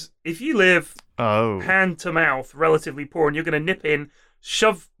 Because if you live Oh. hand to mouth, relatively poor, and you're going to nip in,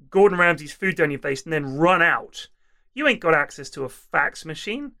 shove Gordon Ramsay's food down your face, and then run out, you ain't got access to a fax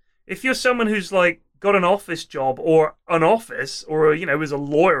machine. If you're someone who's like got an office job or an office or is a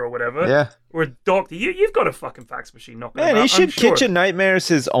lawyer or whatever, Yeah. or a doctor, you've got a fucking fax machine knocking Man, about, he should I'm sure. Kitchen Nightmares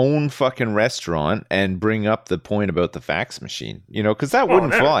his own fucking restaurant and bring up the point about the fax machine, because that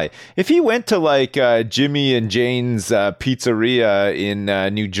wouldn't no. fly. If he went to like Jimmy and Jane's pizzeria in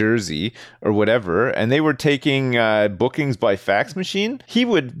New Jersey or whatever, and they were taking bookings by fax machine, he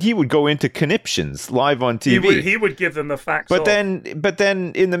would go into conniptions live on TV. He would give them the fax. But off.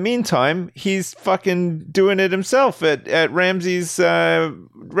 then, in the meantime, he's fucking doing it himself at Ramsay's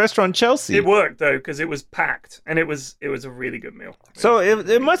restaurant Chelsea. It worked though because it was packed and it was a really good meal. So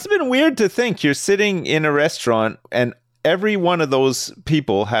it must have been weird to think you're sitting in a restaurant and every one of those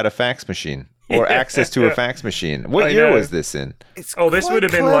people had a fax machine or access to a fax machine. What I year know. was this in? It's this quite would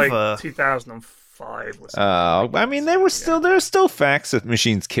have been clever. like 2005 or something. I mean, there are still fax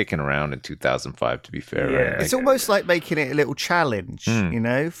machines kicking around in 2005. To be fair, Yeah. right? It's almost like making it a little challenge,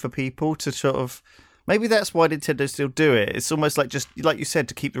 for people to sort of. Maybe that's why Nintendo still do it. It's almost like just like you said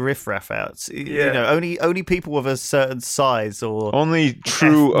to keep the riffraff out. Only people of a certain size or only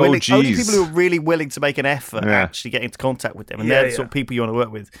true OGs. only people who are really willing to make an effort Yeah. actually get into contact with them, and Yeah, they're the sort of people you want to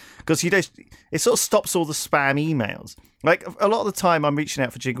work with because it sort of stops all the spam emails. Like a lot of the time, I'm reaching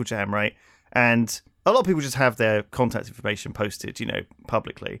out for Jingle Jam, right, and a lot of people just have their contact information posted,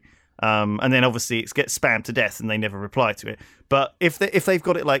 publicly. And then obviously it gets spammed to death and they never reply to it. But if they've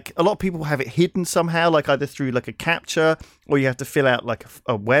got it, like a lot of people have it hidden somehow, like either through like a captcha or you have to fill out like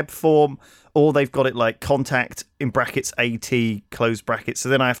a web form, or they've got it like contact in brackets AT close brackets. So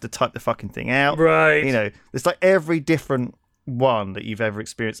then I have to type the fucking thing out. Right. There's like every different one that you've ever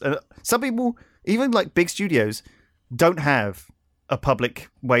experienced. And some people, even like big studios, don't have a public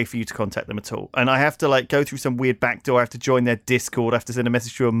way for you to contact them at all. And I have to like go through some weird backdoor. I have to join their Discord. I have to send a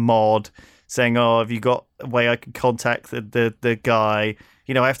message to a mod saying, "Oh, have you got a way I can contact the guy?"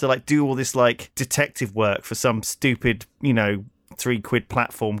 I have to like do all this like detective work for some stupid, £3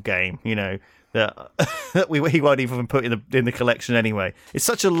 platform game, that he won't even put in the collection anyway. It's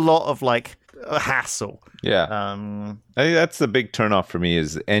such a lot of like a hassle. Yeah. I think that's the big turnoff for me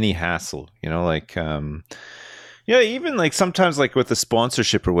is any hassle, even like sometimes like with the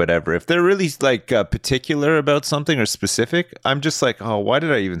sponsorship or whatever, if they're really like particular about something or specific, I'm just like, oh, why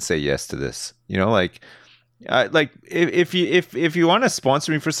did I even say yes to this? If you want to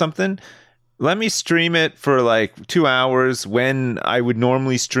sponsor me for something, let me stream it for like 2 hours when I would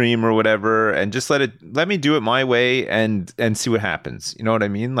normally stream or whatever, and just let me do it my way and see what happens. You know what I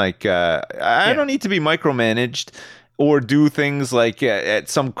mean? Like I don't need to be micromanaged or do things like at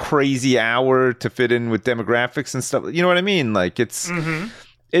some crazy hour to fit in with demographics and stuff. You know what I mean? Like it's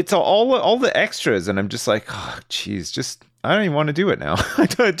all the extras, and I'm just like, oh, geez, I don't even want to do it now.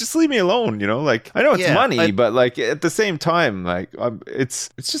 Just leave me alone. Like I know it's money, but like at the same time, like it's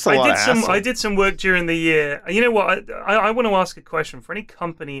just a lot of hassle. I did some work during the year. You know what? I want to ask a question for any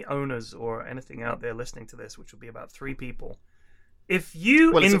company owners or anything out there listening to this, which will be about 3 people. If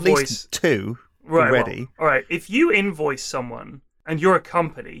you It's invoice at least 2 right, already. all right. If you invoice someone and you're a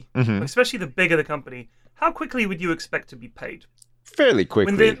company, especially the bigger the company, how quickly would you expect to be paid? Fairly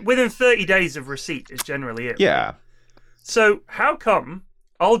quickly. Within 30 days of receipt is generally it. Yeah. Right? So how come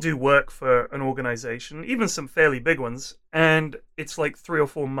I'll do work for an organization, even some fairly big ones, and it's like 3 or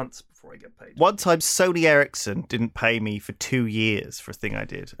 4 months before I get paid? One time, Sony Ericsson didn't pay me for 2 years for a thing I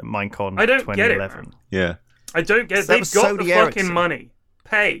did at Minecon I don't 2011. get it, man. Yeah. I don't get it. So that They've was got Sony the Ericsson. fucking money.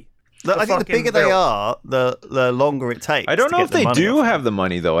 Pay. Look, I think the fucking bigger they bill. are, the longer it takes. I don't to know get if the they money do off have the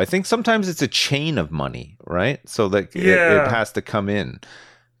money though. I think sometimes it's a chain of money, right? So that Yeah. it has to come in.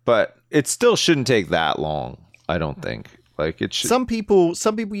 But it still shouldn't take that long. I don't think. Like it should. Some people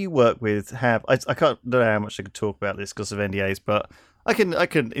you work with have. I can't know how much I could talk about this because of NDAs, but I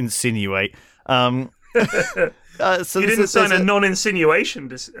can insinuate. So you didn't sign a non-insinuation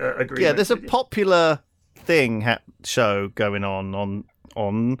agreement. Yeah, there's a popular thing show going on.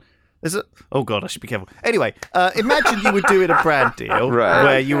 There's a, oh god, I should be careful. Anyway, imagine you were doing a brand deal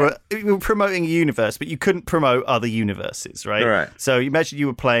where you were promoting a universe, but you couldn't promote other universes, right? Right. So imagine you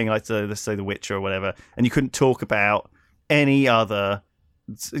were playing, like, let's say, The Witcher or whatever, and you couldn't talk about any other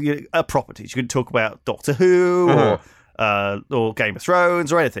properties. You couldn't talk about Doctor Who or Game of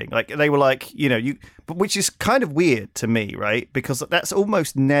Thrones or anything. Like, they were like, but which is kind of weird to me, right? Because that's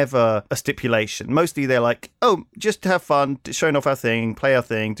almost never a stipulation. Mostly they're like, oh, just have fun, showing off our thing, play our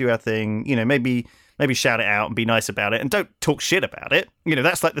thing, do our thing, maybe shout it out and be nice about it and don't talk shit about it.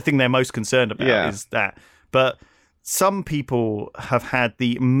 That's like the thing they're most concerned about is that. But some people have had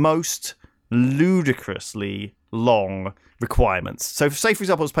the most ludicrously long requirements. So, say for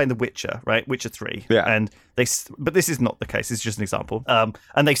example, I was playing The Witcher, right? Witcher 3. Yeah. And but this is not the case. It's just an example.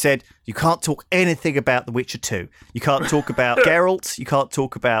 And they said you can't talk anything about The Witcher 2. You can't talk about Geralt. You can't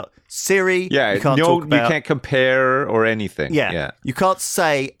talk about Ciri. Yeah. You can't compare or anything. Yeah. You can't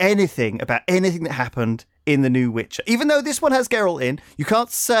say anything about anything that happened in the new Witcher. Even though this one has Geralt in, you can't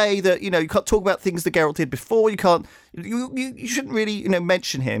say that, you can't talk about things that Geralt did before. You can't, you shouldn't really,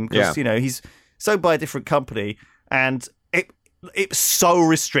 mention him because, he's so by a different company. And it's so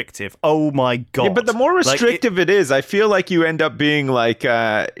restrictive. Oh my god! Yeah, but the more restrictive it is, I feel like you end up being like,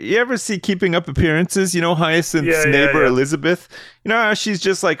 you ever see Keeping Up Appearances? Hyacinth's neighbor Elizabeth. You know how she's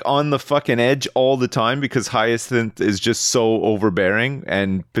just like on the fucking edge all the time because Hyacinth is just so overbearing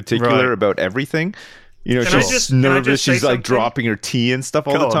and particular about everything. She's nervous. She's like dropping her tea and stuff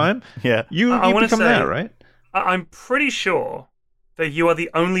all the time. Yeah, you become that, right? I'm pretty sure that you are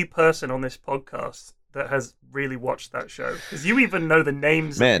the only person on this podcast that has really watched that show because you even know the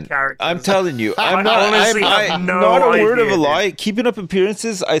names of the characters. I'm telling you, I'm honestly have no not a word idea, of a lie. Keeping Up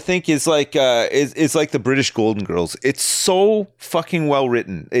Appearances, I think, is like is like the British Golden Girls. It's so fucking well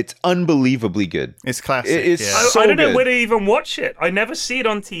written. It's unbelievably good. It's classic. It's so I don't know good. where to even watch it. I never see it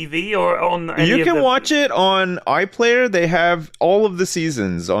on TV or on. You can watch it on iPlayer. They have all of the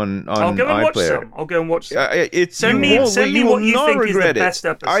seasons on I'll go and iPlayer. watch some. I'll go and watch some. Send me what you think is the best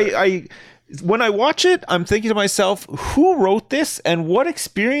episode. When I watch it, I'm thinking to myself, who wrote this and what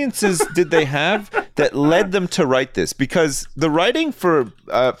experiences did they have that led them to write this? Because the writing for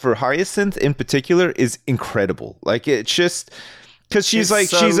Hyacinth in particular is incredible. Like, it's just because she's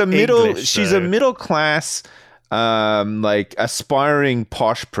a middle class like aspiring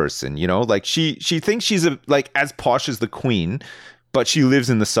posh person, like she thinks she's as posh as the queen, but she lives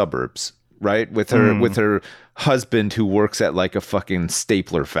in the suburbs, right? With her husband who works at like a fucking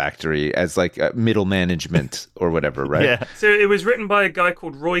stapler factory as like middle management or whatever, right? Yeah. So it was written by a guy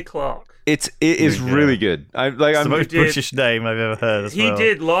called Roy Clark. It is really good. It's the most British name I've ever heard. He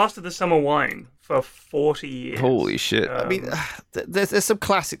did Last of the Summer Wine for 40 years. Holy shit! I mean, there's some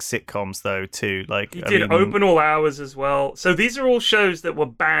classic sitcoms though too. Like he did Open All Hours as well. So these are all shows that were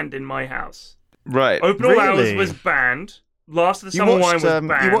banned in my house. Right. Open All Hours was banned. Last of the Summer Wine was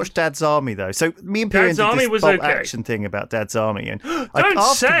banned. You watched Dad's Army though, so me and Piran did this bolt action thing about Dad's Army, and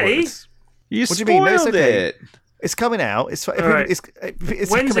don't say you what do you mean? No, it's okay. it. It's coming out. It's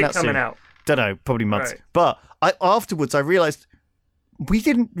when's it coming out? Don't know, probably months. Right. But afterwards, I realised we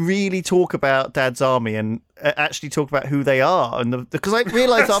didn't really talk about Dad's Army and actually talk about who they are, and because I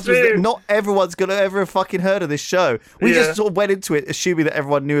realised afterwards that not everyone's gonna ever fucking heard of this show. We just sort of went into it assuming that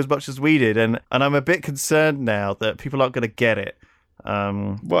everyone knew as much as we did, and I'm a bit concerned now that people aren't gonna get it.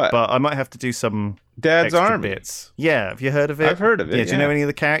 But I might have to do some Dad's extra Army bits. Yeah, have you heard of it? I've heard of it. Yeah, do you know any of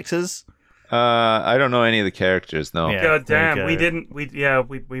the characters? I don't know any of the characters. No. Yeah, God damn, we didn't. We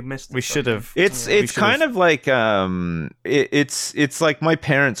missed. We should have. It's kind of like it's like my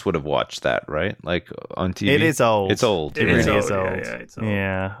parents would have watched that, right? Like on TV. It is old. It's old. It really is old. Yeah, it's old.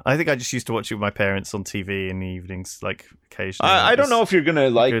 Yeah, I think I just used to watch it with my parents on TV in the evenings, like occasionally. I don't know if you're gonna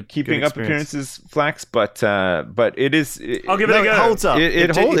like Keeping Up experience. Appearances, Flax, but it is. I'll give it a go. It holds up.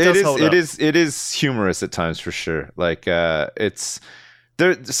 It is humorous at times for sure. Like it's.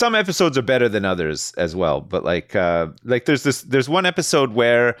 Some episodes are better than others as well, but like there's one episode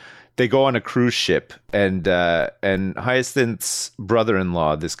where they go on a cruise ship and Hyacinth's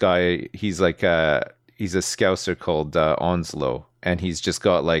brother-in-law, this guy, he's a Scouser called Onslow, and he's just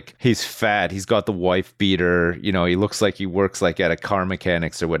got like, he's fat, he's got the wife beater, you know, he looks like he works like at a car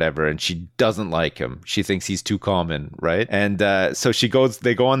mechanics or whatever, and she doesn't like him. She thinks he's too common, right? And so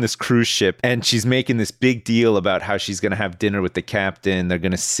they go on this cruise ship, and she's making this big deal about how she's going to have dinner with the captain. They're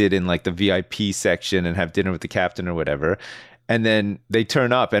going to sit in like the VIP section and have dinner with the captain or whatever. And then they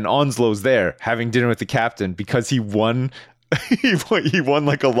turn up, and Onslow's there having dinner with the captain because he won. He won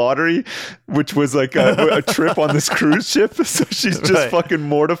like a lottery, which was like a trip on this cruise ship. So she's just fucking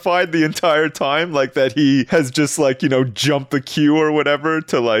mortified the entire time, like that he has just like, you know, jumped the queue or whatever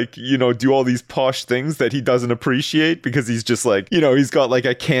to like, you know, do all these posh things that he doesn't appreciate because he's just like, you know, he's got like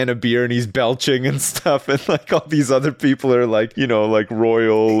a can of beer and he's belching and stuff, and like all these other people are like, you know, like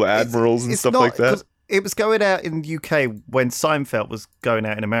royal admirals and stuff like that. It was going out in the UK when Seinfeld was going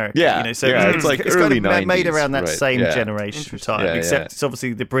out in America. Yeah, you know, so it's like early kind of 90s, made around that right, same generation of time. Except it's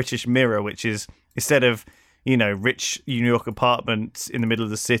obviously the British Mirror, which is instead of, you know, rich New York apartments in the middle of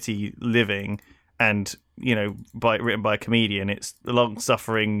the city living, and, you know, written by a comedian, it's a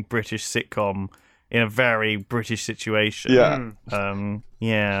long-suffering British sitcom in a very British situation. Yeah.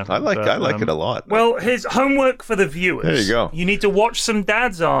 I like it a lot. Well, here's homework for the viewers. There you go. You need to watch some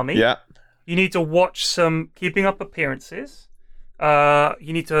Dad's Army. Yeah. You need to watch some Keeping Up Appearances.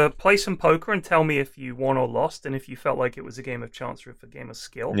 You need to play some poker and tell me if you won or lost, and if you felt like it was a game of chance or if a game of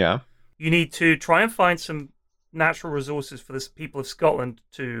skill. Yeah. You need to try and find some natural resources for the people of Scotland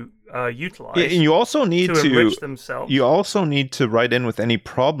to utilize. Yeah, and you also need to enrich themselves. You also need to write in with any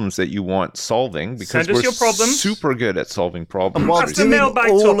problems that you want solving, because Send us your problems. Super good at solving problems. And while That's the doing mailbag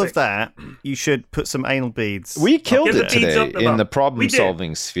all topic. of that, you should put some anal beads. We killed Get the it beads today up the in bum. the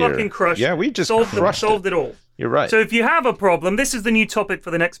problem-solving sphere. Fucking crushed Yeah, it. we just solved crushed it all. You're right. So if you have a problem, this is the new topic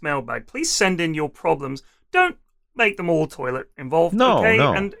for the next mailbag. Please send in your problems. Don't make them all toilet involved. No, okay?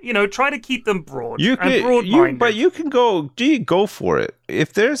 no. And, you know, try to keep them broad You and broad-minded. but you can go for it.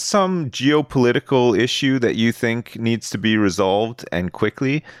 If there's some geopolitical issue that you think needs to be resolved and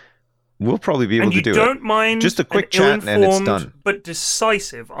quickly, we'll probably be able to do it. And you don't mind just a quick an chat and it's ill-informed done. but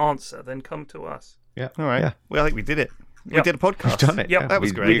decisive answer, then come to us. Yeah. All right. Yeah. Well, I think we did it. We Yep. did a podcast. We've done it. Yep. Yeah, That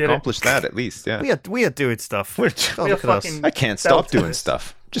was we, great. We We did it. accomplished that at least. Yeah. We are doing stuff. We're- God, We are look at us. fucking- I can't stop doing Self-test.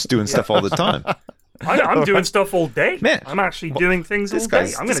 stuff. Just doing stuff all the time. I'm doing stuff all day. Man, I'm actually doing things this all day.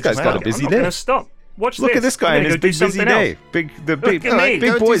 guy's- I'm this gonna guy's just got a busy I'm day. not going to stop. Watch Look this. at this guy I'm in gonna his go do big busy something day. else. The Look at me. Go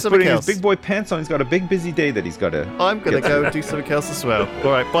big do boy's something putting else. his big boy pants on. He's got a big busy day that he's got to. I'm going to go do something else as well.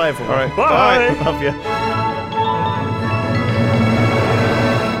 All right. Bye, everyone. All right. Bye. Love you.